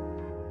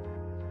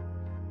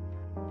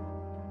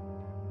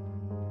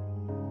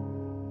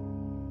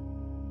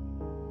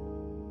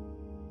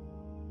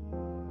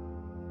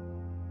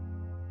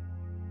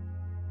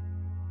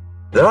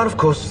 There are, of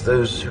course,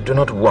 those who do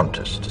not want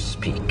us to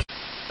speak.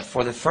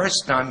 For the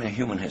first time in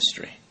human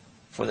history,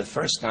 for the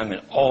first time in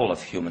all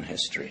of human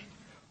history,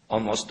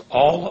 almost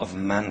all of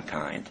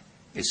mankind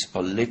is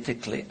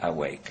politically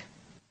awake.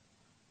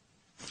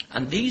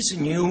 And these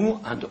new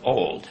and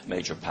old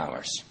major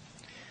powers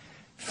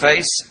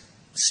face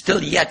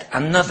still yet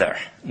another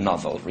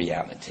novel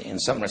reality, in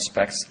some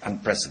respects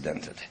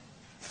unprecedented.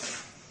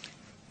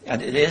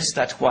 And it is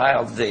that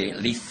while the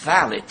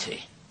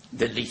lethality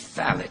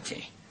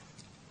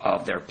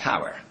of their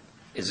power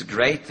is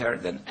greater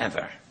than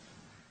ever,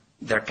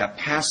 their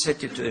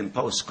capacity to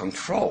impose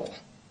control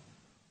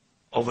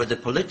over the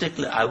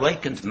politically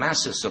awakened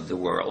masses of the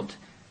world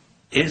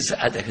is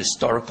at a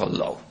historical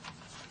low.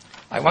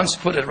 I once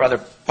put it rather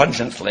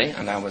pungently,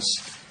 and I was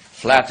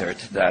flattered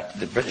that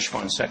the British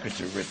Foreign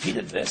Secretary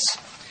repeated this,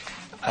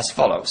 as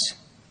follows.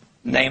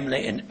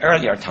 Namely, in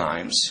earlier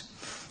times,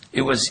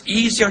 it was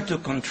easier to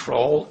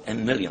control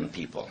 1 million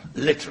people,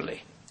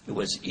 literally. It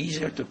was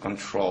easier to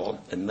control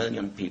 1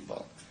 million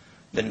people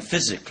than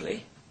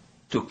physically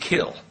to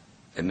kill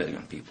 1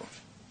 million people.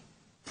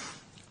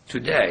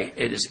 Today,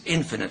 it is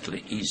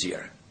infinitely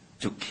easier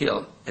to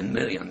kill 1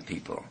 million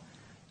people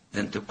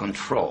than to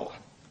control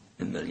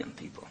 1 million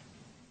people.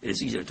 It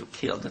is easier to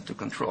kill than to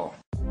control.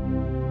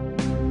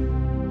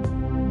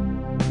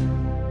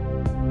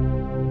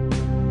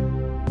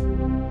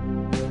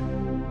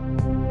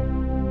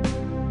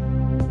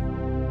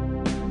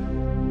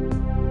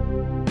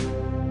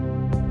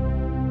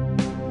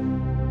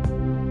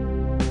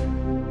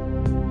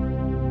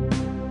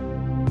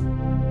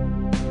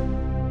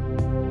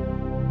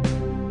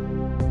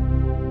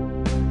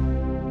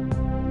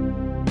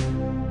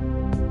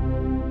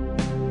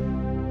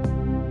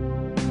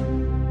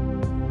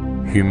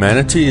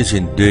 Humanity is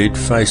indeed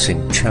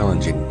facing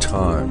challenging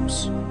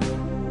times.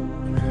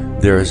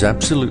 There is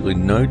absolutely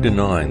no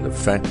denying the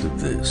fact of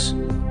this.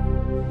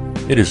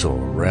 It is all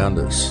around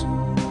us.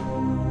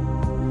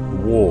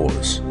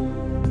 Wars,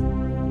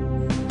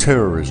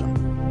 terrorism,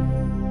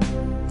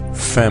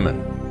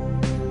 famine,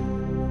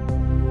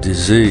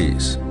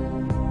 disease,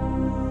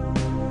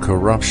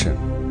 corruption,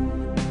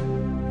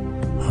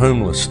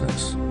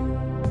 homelessness,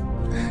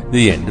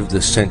 the end of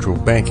the central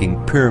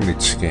banking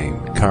pyramid scheme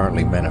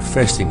currently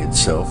manifesting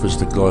itself as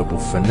the global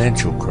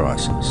financial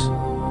crisis.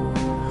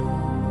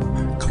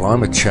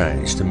 Climate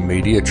change the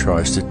media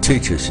tries to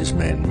teach us is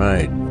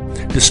man-made,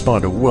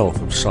 despite a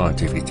wealth of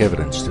scientific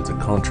evidence to the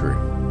contrary.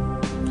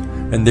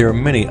 And there are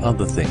many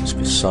other things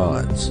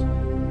besides.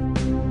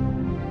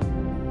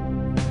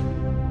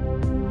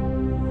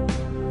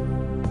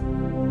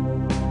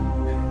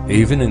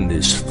 Even in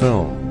this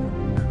film,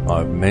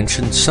 I've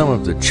mentioned some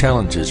of the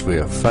challenges we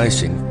are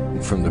facing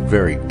from the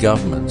very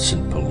governments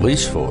and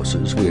police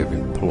forces we have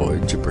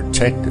employed to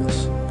protect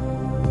us.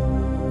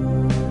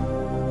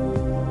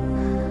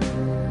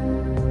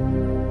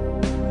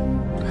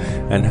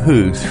 And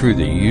who, through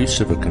the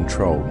use of a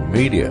controlled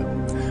media,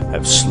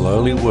 have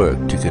slowly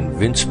worked to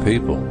convince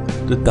people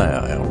that they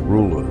are our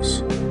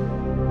rulers,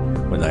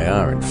 when they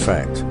are in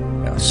fact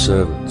our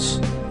servants.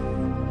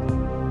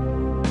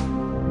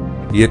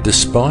 Yet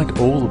despite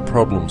all the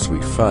problems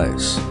we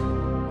face,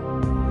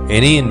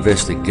 any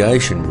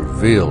investigation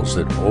reveals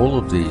that all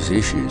of these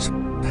issues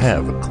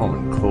have a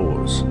common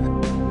cause,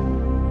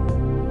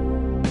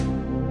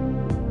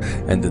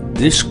 and that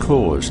this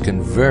cause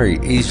can very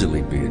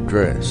easily be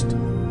addressed.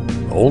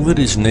 All that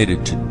is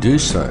needed to do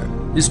so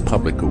is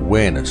public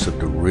awareness of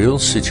the real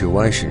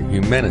situation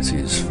humanity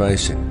is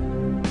facing.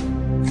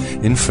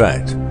 In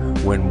fact,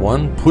 when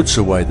one puts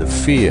away the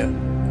fear,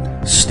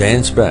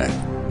 stands back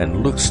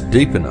and looks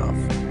deep enough,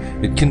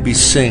 it can be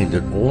seen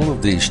that all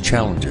of these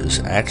challenges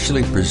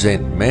actually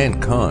present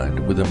mankind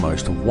with the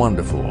most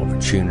wonderful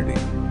opportunity.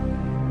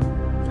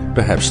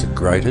 Perhaps the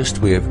greatest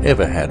we have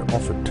ever had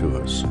offered to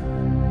us.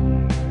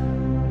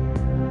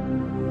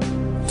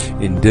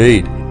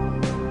 Indeed,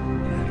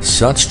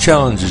 such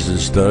challenges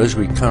as those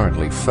we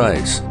currently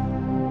face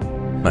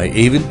may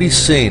even be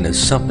seen as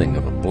something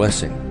of a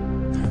blessing,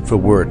 for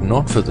were it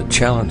not for the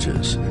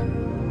challenges,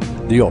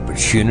 the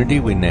opportunity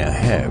we now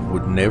have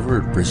would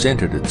never have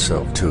presented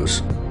itself to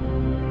us.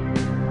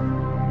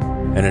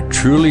 And it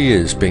truly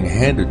is being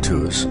handed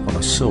to us on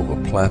a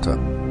silver platter.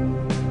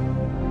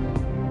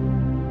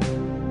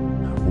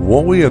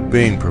 What we are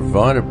being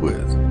provided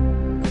with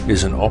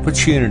is an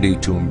opportunity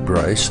to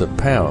embrace the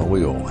power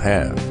we all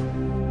have,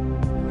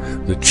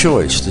 the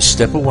choice to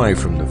step away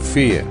from the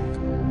fear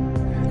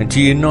and to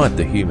unite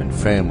the human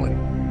family,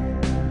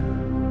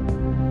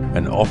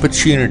 an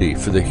opportunity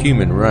for the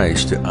human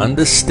race to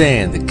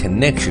understand the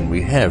connection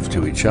we have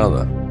to each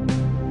other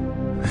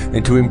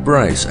and to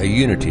embrace a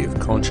unity of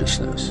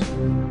consciousness.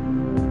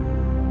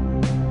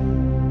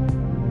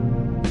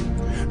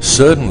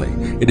 Certainly,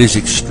 it is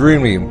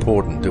extremely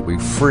important that we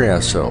free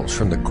ourselves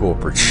from the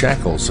corporate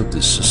shackles of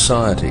this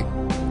society.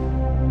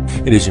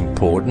 It is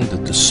important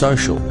that the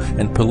social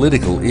and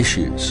political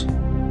issues,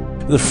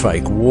 the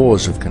fake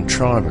wars of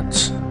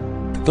contrivance,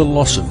 the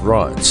loss of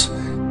rights,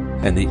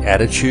 and the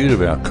attitude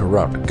of our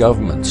corrupt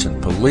governments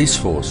and police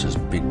forces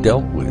be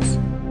dealt with.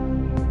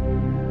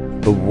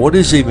 But what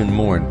is even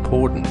more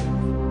important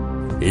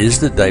is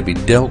that they be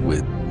dealt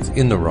with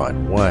in the right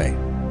way.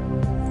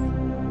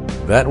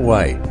 That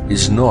way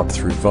is not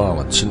through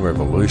violence and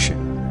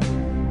revolution.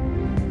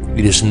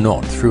 It is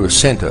not through a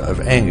centre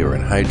of anger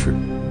and hatred.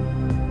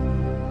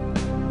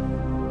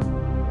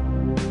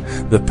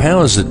 The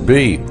powers that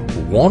be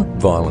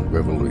want violent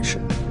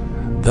revolution.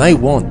 They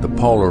want the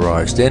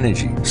polarised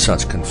energy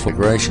such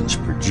conflagrations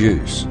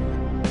produce.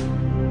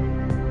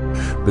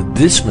 But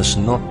this must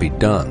not be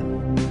done.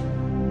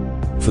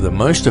 For the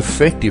most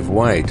effective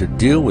way to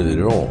deal with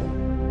it all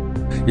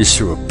is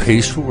through a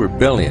peaceful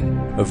rebellion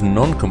of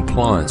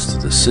non-compliance to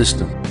the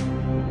system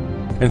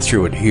and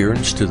through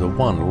adherence to the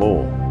one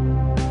law,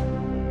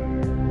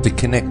 to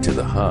connect to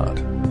the heart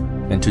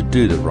and to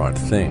do the right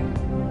thing.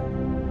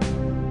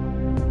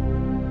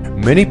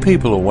 Many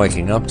people are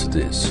waking up to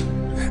this,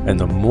 and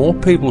the more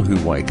people who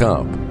wake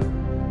up,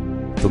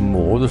 the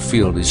more the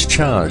field is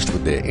charged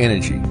with their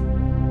energy.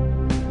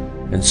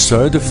 And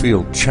so the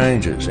field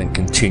changes and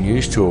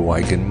continues to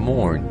awaken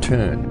more in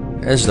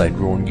turn as they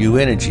draw new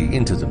energy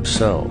into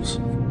themselves.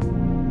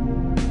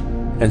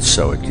 And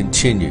so it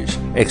continues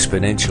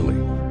exponentially.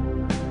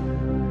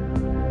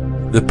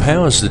 The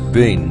powers that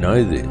be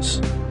know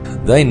this.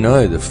 They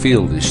know the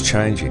field is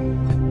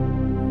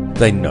changing.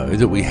 They know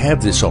that we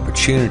have this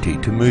opportunity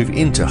to move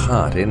into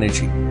heart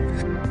energy.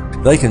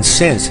 They can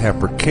sense how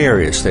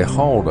precarious their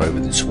hold over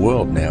this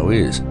world now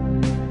is,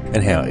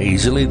 and how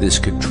easily this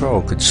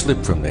control could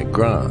slip from their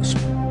grasp.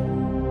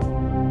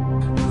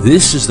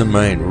 This is the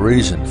main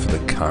reason for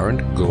the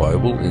current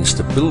global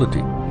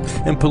instability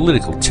and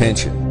political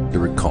tension, the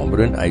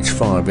recombinant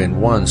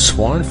H5N1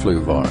 swine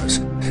flu virus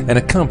and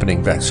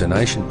accompanying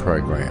vaccination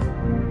program,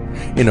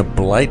 in a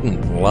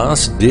blatant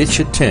last-ditch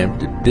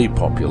attempt at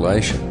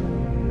depopulation.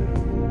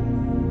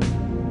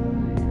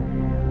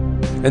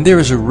 And there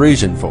is a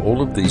reason for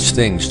all of these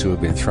things to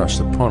have been thrust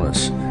upon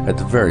us at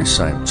the very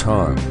same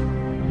time.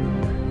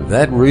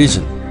 That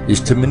reason is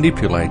to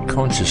manipulate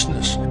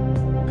consciousness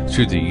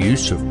through the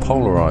use of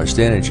polarized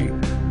energy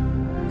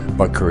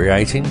by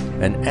creating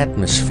an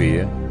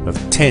atmosphere of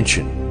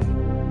tension,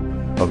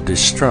 of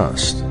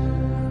distrust,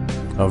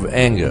 of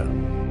anger,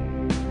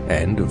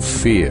 and of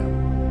fear.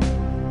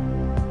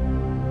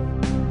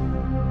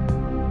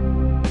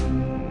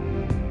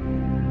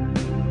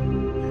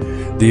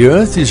 The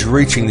Earth is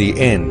reaching the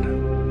end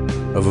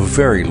of a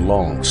very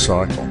long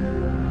cycle.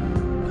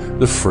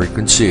 The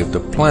frequency of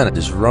the planet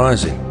is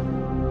rising,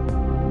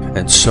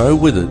 and so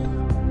with it,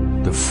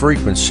 the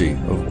frequency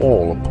of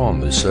all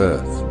upon this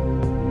Earth.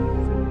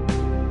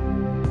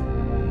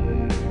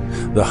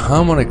 The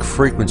harmonic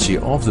frequency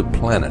of the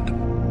planet,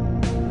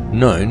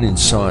 known in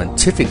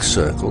scientific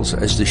circles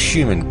as the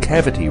human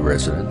cavity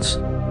resonance,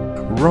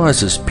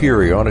 rises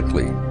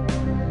periodically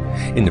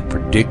in the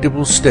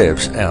predictable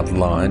steps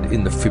outlined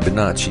in the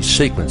Fibonacci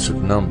sequence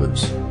of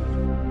numbers.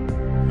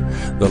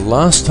 The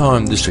last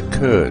time this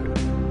occurred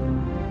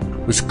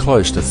was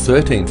close to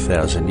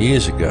 13,000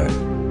 years ago,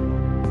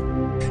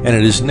 and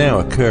it is now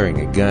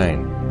occurring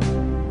again.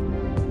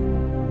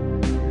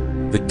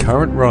 The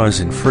current rise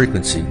in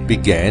frequency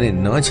began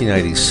in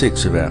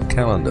 1986 of our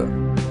calendar,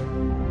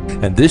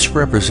 and this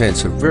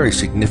represents a very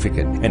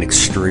significant and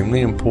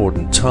extremely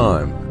important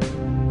time,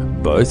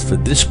 both for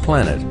this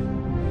planet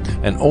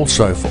and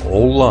also for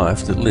all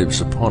life that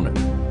lives upon it.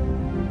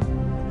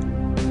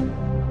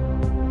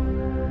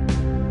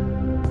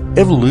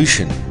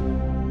 Evolution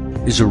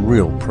is a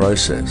real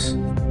process,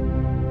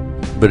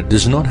 but it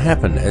does not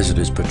happen as it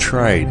is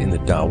portrayed in the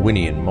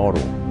Darwinian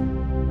model.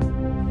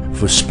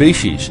 For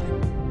species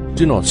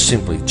do not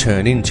simply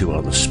turn into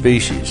other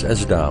species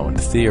as Darwin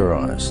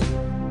theorized.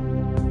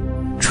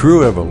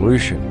 True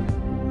evolution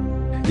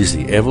is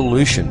the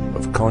evolution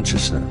of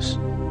consciousness.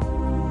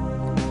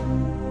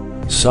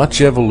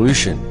 Such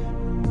evolution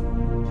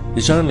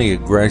is only a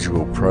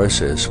gradual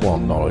process while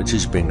knowledge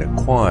is being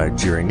acquired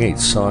during each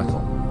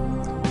cycle.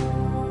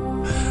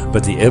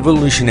 But the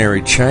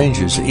evolutionary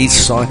changes each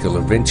cycle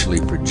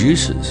eventually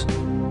produces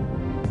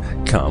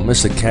come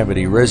as the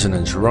cavity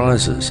resonance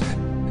rises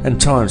and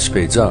time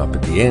speeds up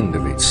at the end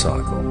of each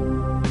cycle.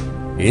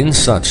 In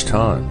such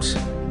times,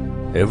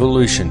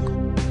 evolution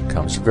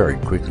comes very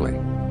quickly.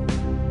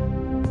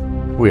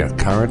 We are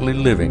currently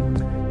living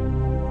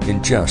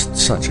in just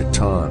such a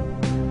time.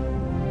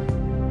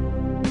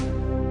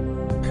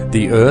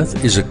 The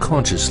Earth is a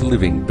conscious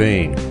living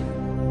being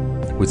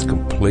with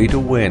complete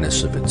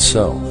awareness of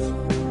itself.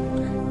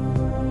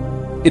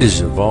 It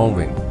is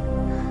evolving,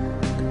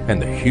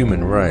 and the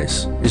human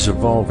race is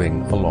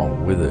evolving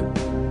along with it.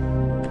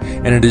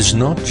 And it is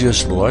not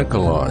just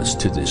localized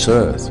to this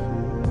Earth,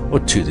 or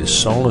to this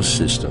solar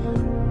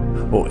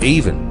system, or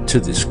even to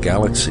this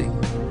galaxy.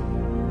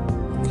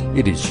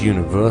 It is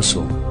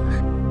universal,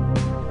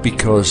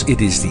 because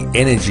it is the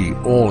energy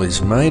all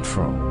is made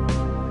from.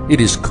 It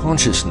is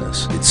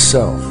consciousness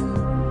itself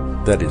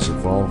that is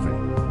evolving.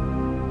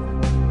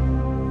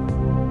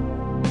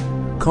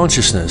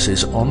 Consciousness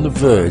is on the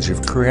verge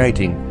of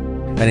creating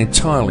an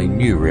entirely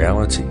new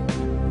reality,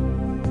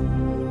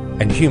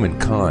 and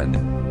humankind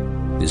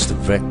is the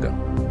vector.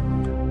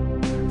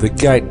 the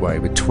gateway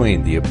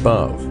between the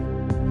above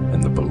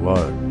and the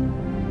below.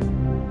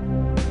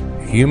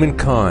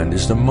 Humankind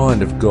is the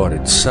mind of God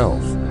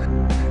itself,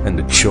 and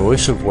the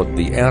choice of what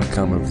the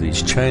outcome of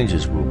these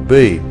changes will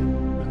be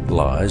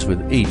lies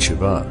with each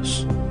of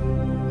us.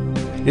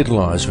 It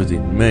lies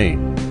within me,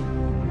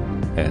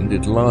 and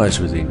it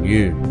lies within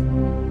you.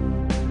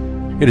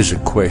 It is a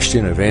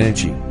question of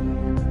energy,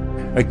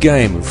 a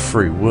game of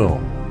free will,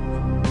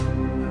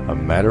 a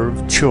matter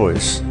of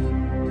choice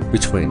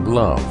between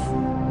love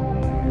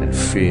and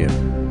fear.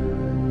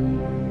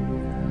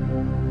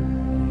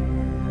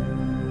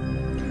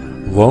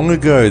 Long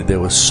ago there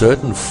were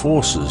certain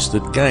forces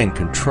that gained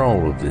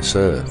control of this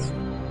earth,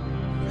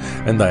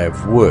 and they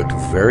have worked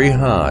very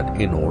hard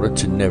in order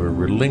to never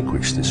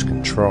relinquish this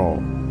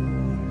control.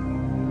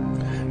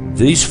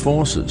 These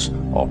forces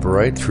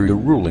operate through the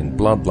ruling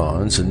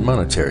bloodlines and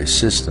monetary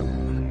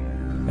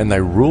system, and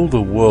they rule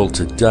the world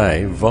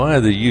today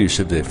via the use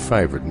of their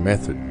favourite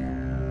method,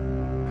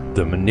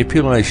 the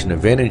manipulation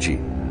of energy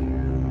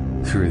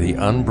through the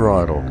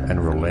unbridled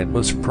and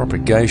relentless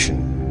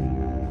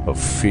propagation of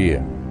fear.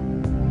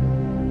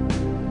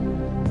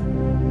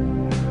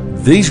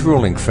 These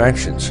ruling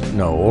factions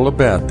know all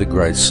about the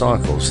great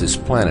cycles this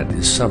planet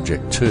is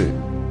subject to.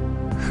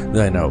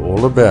 They know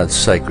all about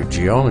sacred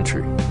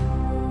geometry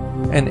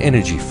and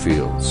energy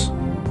fields.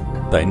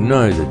 They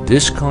know that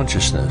this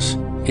consciousness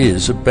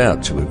is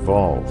about to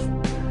evolve,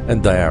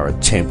 and they are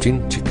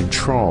attempting to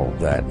control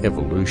that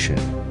evolution.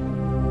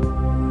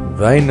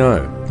 They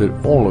know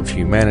that all of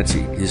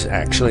humanity is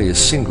actually a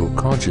single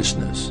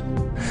consciousness,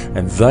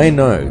 and they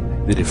know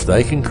that if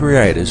they can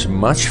create as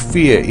much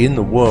fear in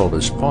the world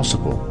as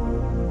possible,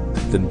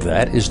 then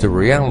that is the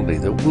reality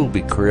that will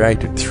be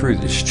created through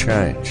this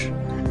change.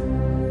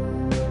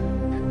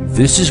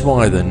 This is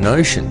why the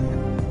notion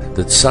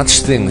that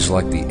such things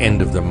like the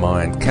end of the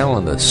Mayan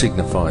calendar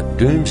signify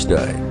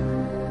doomsday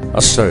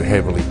are so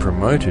heavily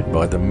promoted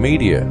by the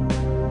media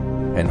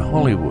and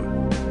Hollywood.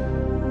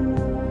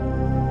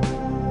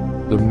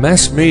 The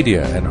mass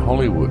media and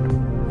Hollywood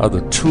are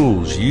the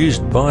tools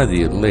used by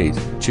the elite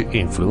to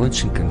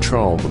influence and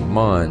control the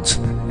minds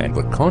and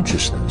the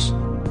consciousness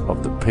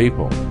of the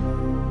people.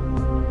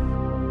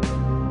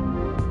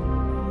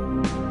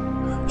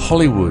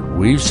 Hollywood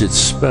weaves its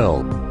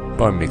spell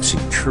by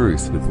mixing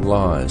truth with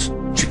lies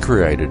to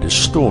create a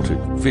distorted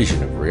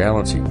vision of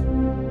reality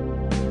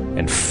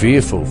and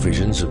fearful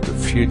visions of the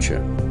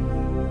future.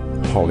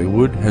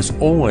 Hollywood has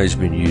always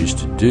been used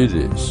to do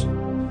this,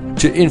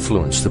 to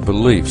influence the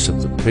beliefs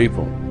of the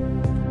people.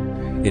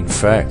 In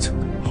fact,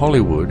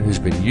 Hollywood has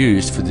been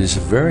used for this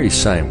very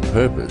same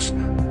purpose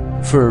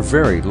for a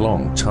very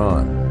long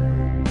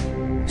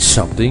time.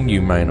 Something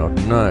you may not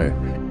know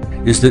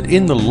is that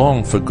in the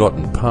long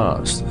forgotten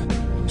past,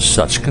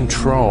 such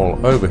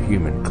control over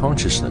human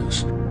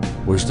consciousness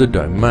was the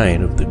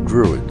domain of the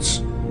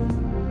Druids.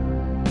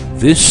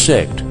 This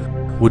sect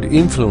would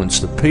influence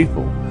the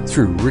people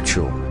through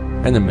ritual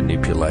and the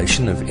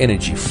manipulation of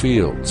energy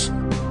fields.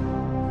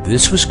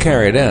 This was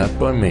carried out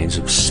by means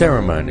of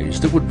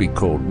ceremonies that would be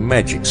called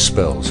magic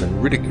spells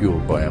and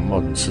ridiculed by our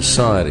modern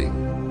society.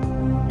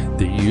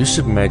 The use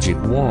of magic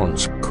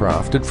wands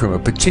crafted from a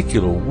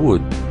particular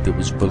wood that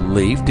was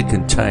believed to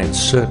contain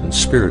certain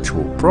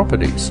spiritual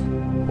properties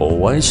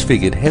always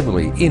figured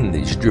heavily in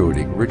these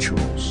druidic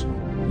rituals.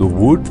 The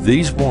wood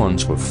these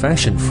wands were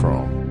fashioned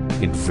from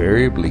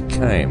invariably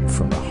came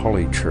from the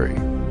holly tree.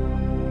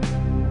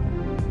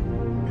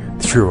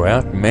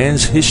 Throughout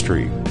man's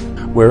history,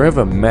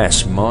 wherever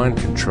mass mind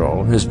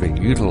control has been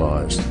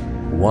utilized,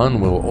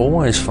 one will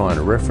always find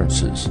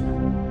references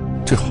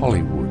to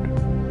Hollywood.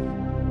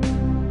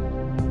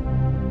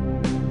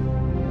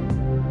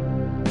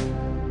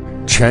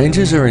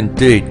 Changes are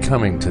indeed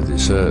coming to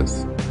this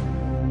earth.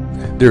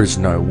 There is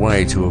no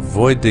way to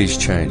avoid these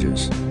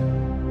changes.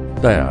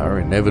 They are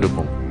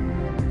inevitable.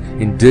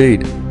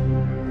 Indeed,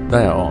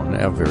 they are on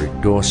our very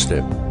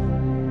doorstep.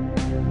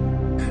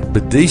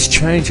 But these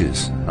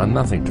changes are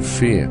nothing to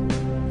fear.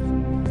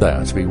 They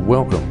are to be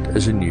welcomed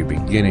as a new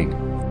beginning.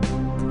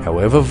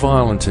 However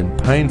violent and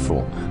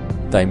painful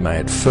they may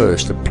at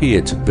first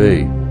appear to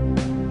be.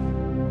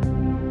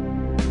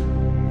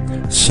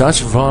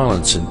 Such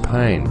violence and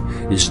pain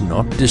is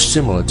not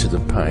dissimilar to the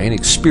pain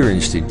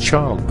experienced in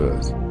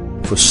childbirth,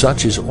 for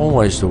such is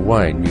always the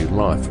way new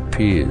life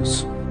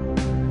appears.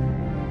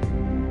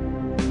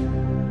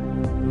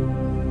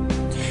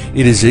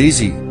 It is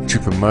easy to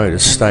promote a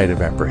state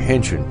of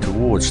apprehension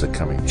towards the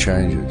coming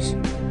changes.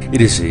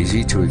 It is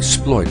easy to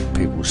exploit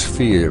people's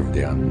fear of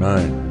the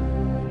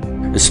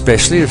unknown,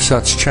 especially if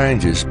such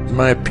changes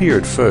may appear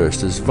at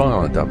first as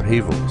violent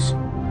upheavals.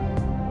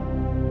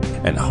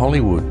 And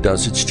Hollywood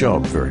does its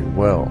job very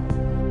well.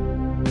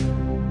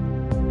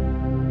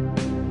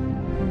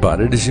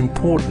 But it is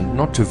important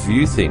not to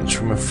view things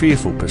from a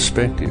fearful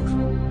perspective,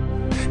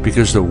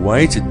 because the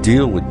way to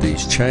deal with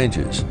these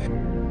changes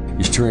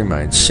is to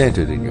remain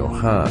centered in your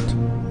heart.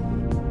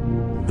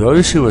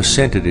 Those who are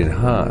centered in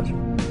heart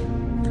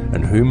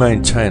and who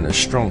maintain a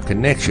strong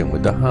connection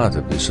with the heart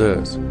of this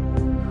earth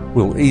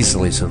will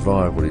easily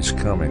survive what is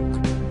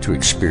coming. to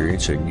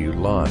experience a new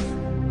life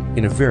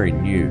in a very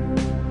new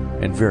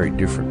and very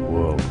different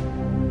world.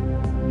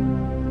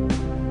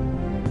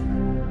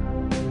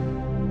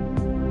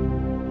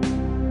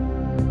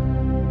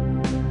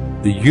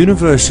 The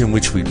universe in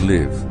which we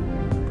live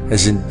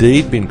has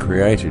indeed been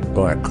created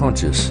by a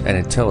conscious and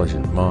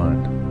intelligent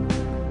mind,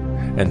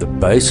 and the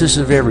basis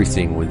of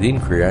everything within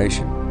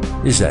creation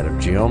is that of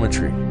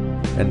geometry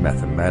and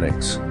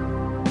mathematics.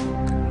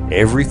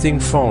 Everything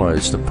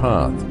follows the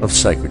path of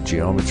sacred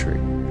geometry,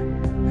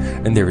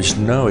 and there is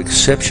no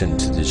exception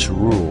to this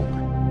rule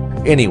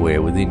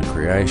anywhere within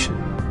creation.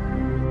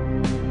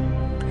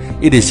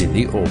 It is in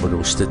the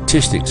orbital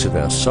statistics of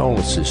our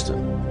solar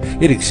system.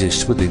 It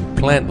exists within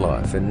plant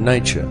life and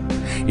nature.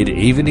 It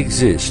even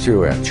exists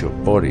throughout your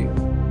body.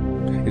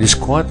 It is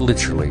quite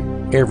literally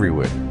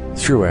everywhere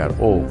throughout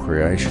all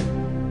creation.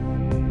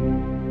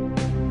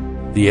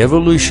 The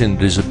evolution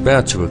that is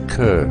about to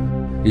occur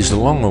is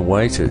long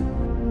awaited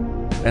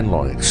and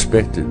long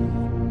expected,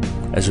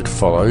 as it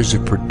follows the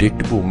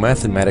predictable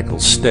mathematical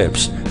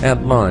steps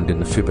outlined in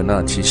the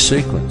Fibonacci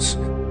sequence,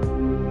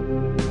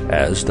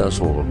 as does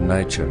all of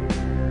nature.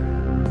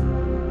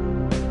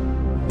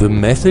 The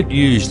method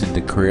used in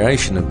the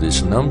creation of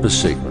this number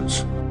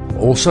sequence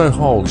also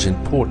holds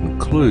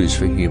important clues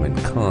for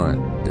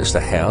humankind as to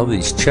how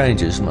these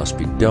changes must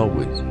be dealt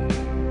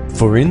with.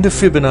 For in the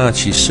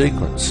Fibonacci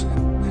sequence,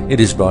 it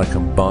is by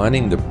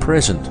combining the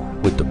present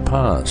with the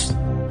past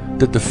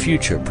that the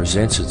future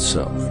presents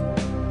itself.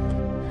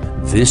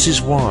 This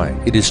is why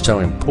it is so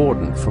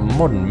important for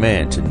modern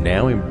man to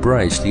now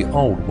embrace the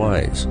old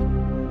ways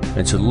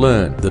and to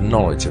learn the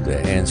knowledge of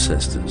their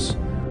ancestors.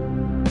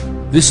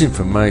 This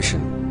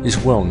information is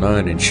well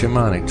known in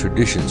shamanic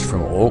traditions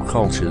from all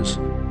cultures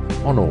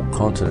on all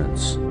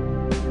continents.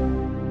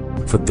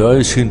 For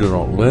those who do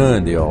not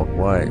learn the old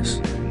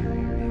ways,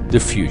 the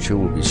future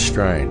will be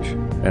strange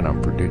and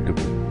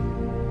unpredictable.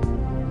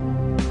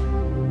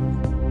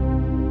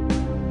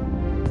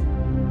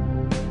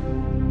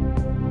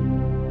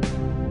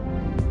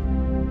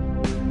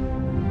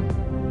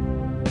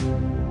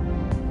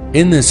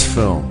 In this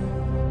film,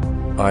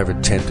 I have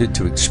attempted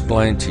to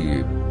explain to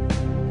you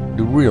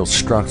the real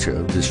structure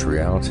of this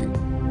reality,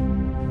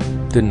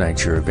 the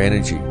nature of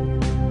energy,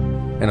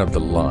 and of the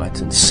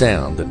light and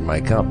sound that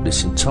make up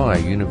this entire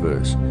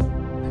universe,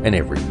 and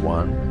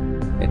everyone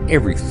and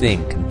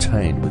everything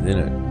contained within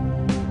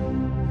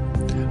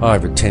it. I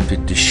have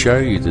attempted to show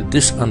you that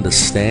this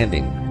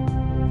understanding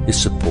is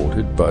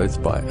supported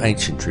both by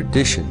ancient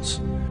traditions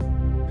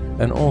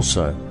and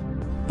also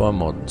by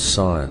modern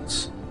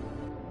science.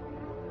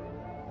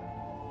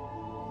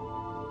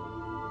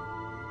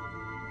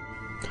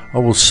 I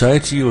will say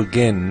to you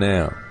again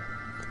now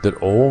that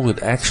all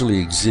that actually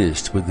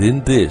exists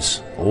within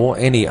this or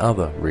any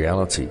other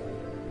reality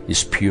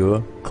is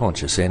pure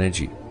conscious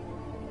energy.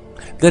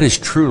 That is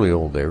truly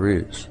all there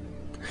is,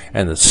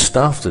 and the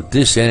stuff that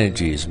this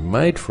energy is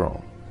made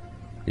from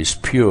is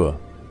pure,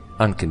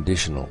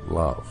 unconditional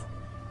love.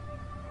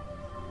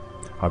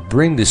 I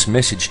bring this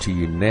message to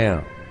you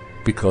now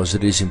because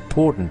it is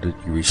important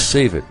that you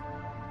receive it.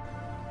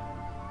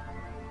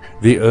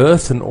 The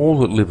earth and all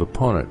that live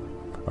upon it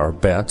are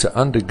about to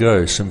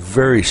undergo some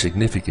very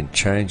significant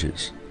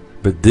changes.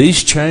 But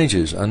these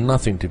changes are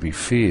nothing to be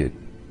feared,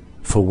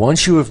 for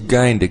once you have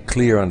gained a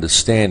clear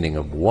understanding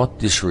of what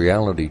this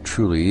reality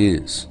truly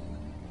is,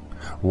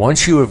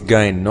 once you have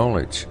gained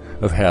knowledge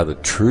of how the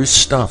true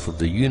stuff of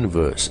the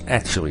universe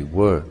actually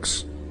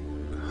works,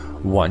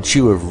 once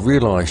you have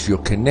realized your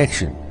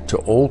connection to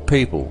all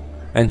people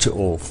and to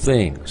all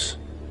things,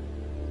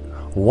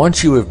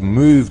 once you have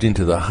moved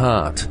into the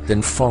heart,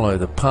 then follow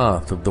the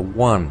path of the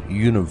one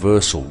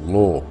universal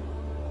law.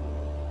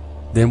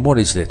 Then what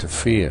is there to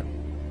fear?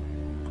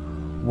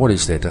 What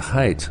is there to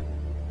hate?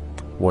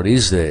 What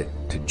is there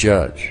to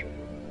judge?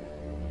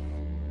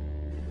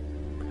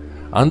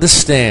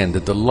 Understand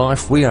that the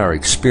life we are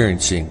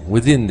experiencing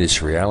within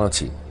this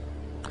reality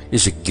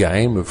is a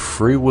game of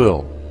free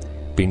will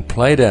being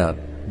played out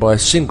by a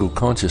single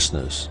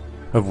consciousness,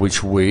 of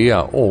which we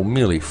are all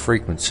merely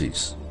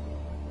frequencies.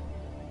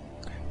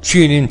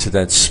 Tune into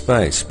that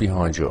space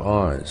behind your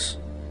eyes.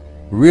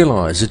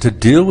 Realize that to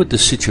deal with the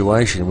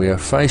situation we are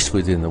faced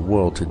with in the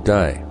world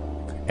today,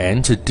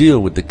 and to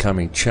deal with the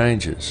coming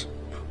changes,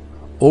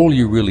 all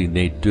you really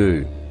need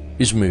do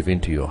is move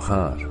into your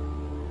heart.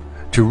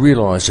 To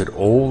realize that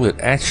all that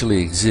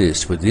actually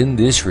exists within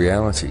this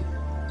reality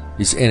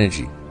is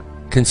energy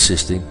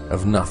consisting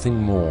of nothing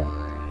more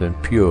than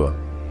pure,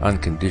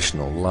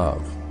 unconditional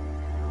love.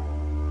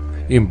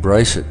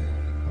 Embrace it.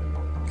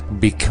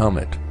 Become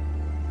it.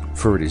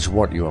 For it is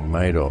what you are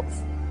made of.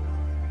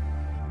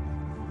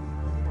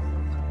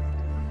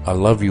 I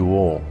love you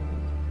all.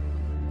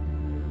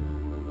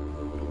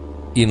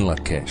 In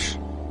Lakesh.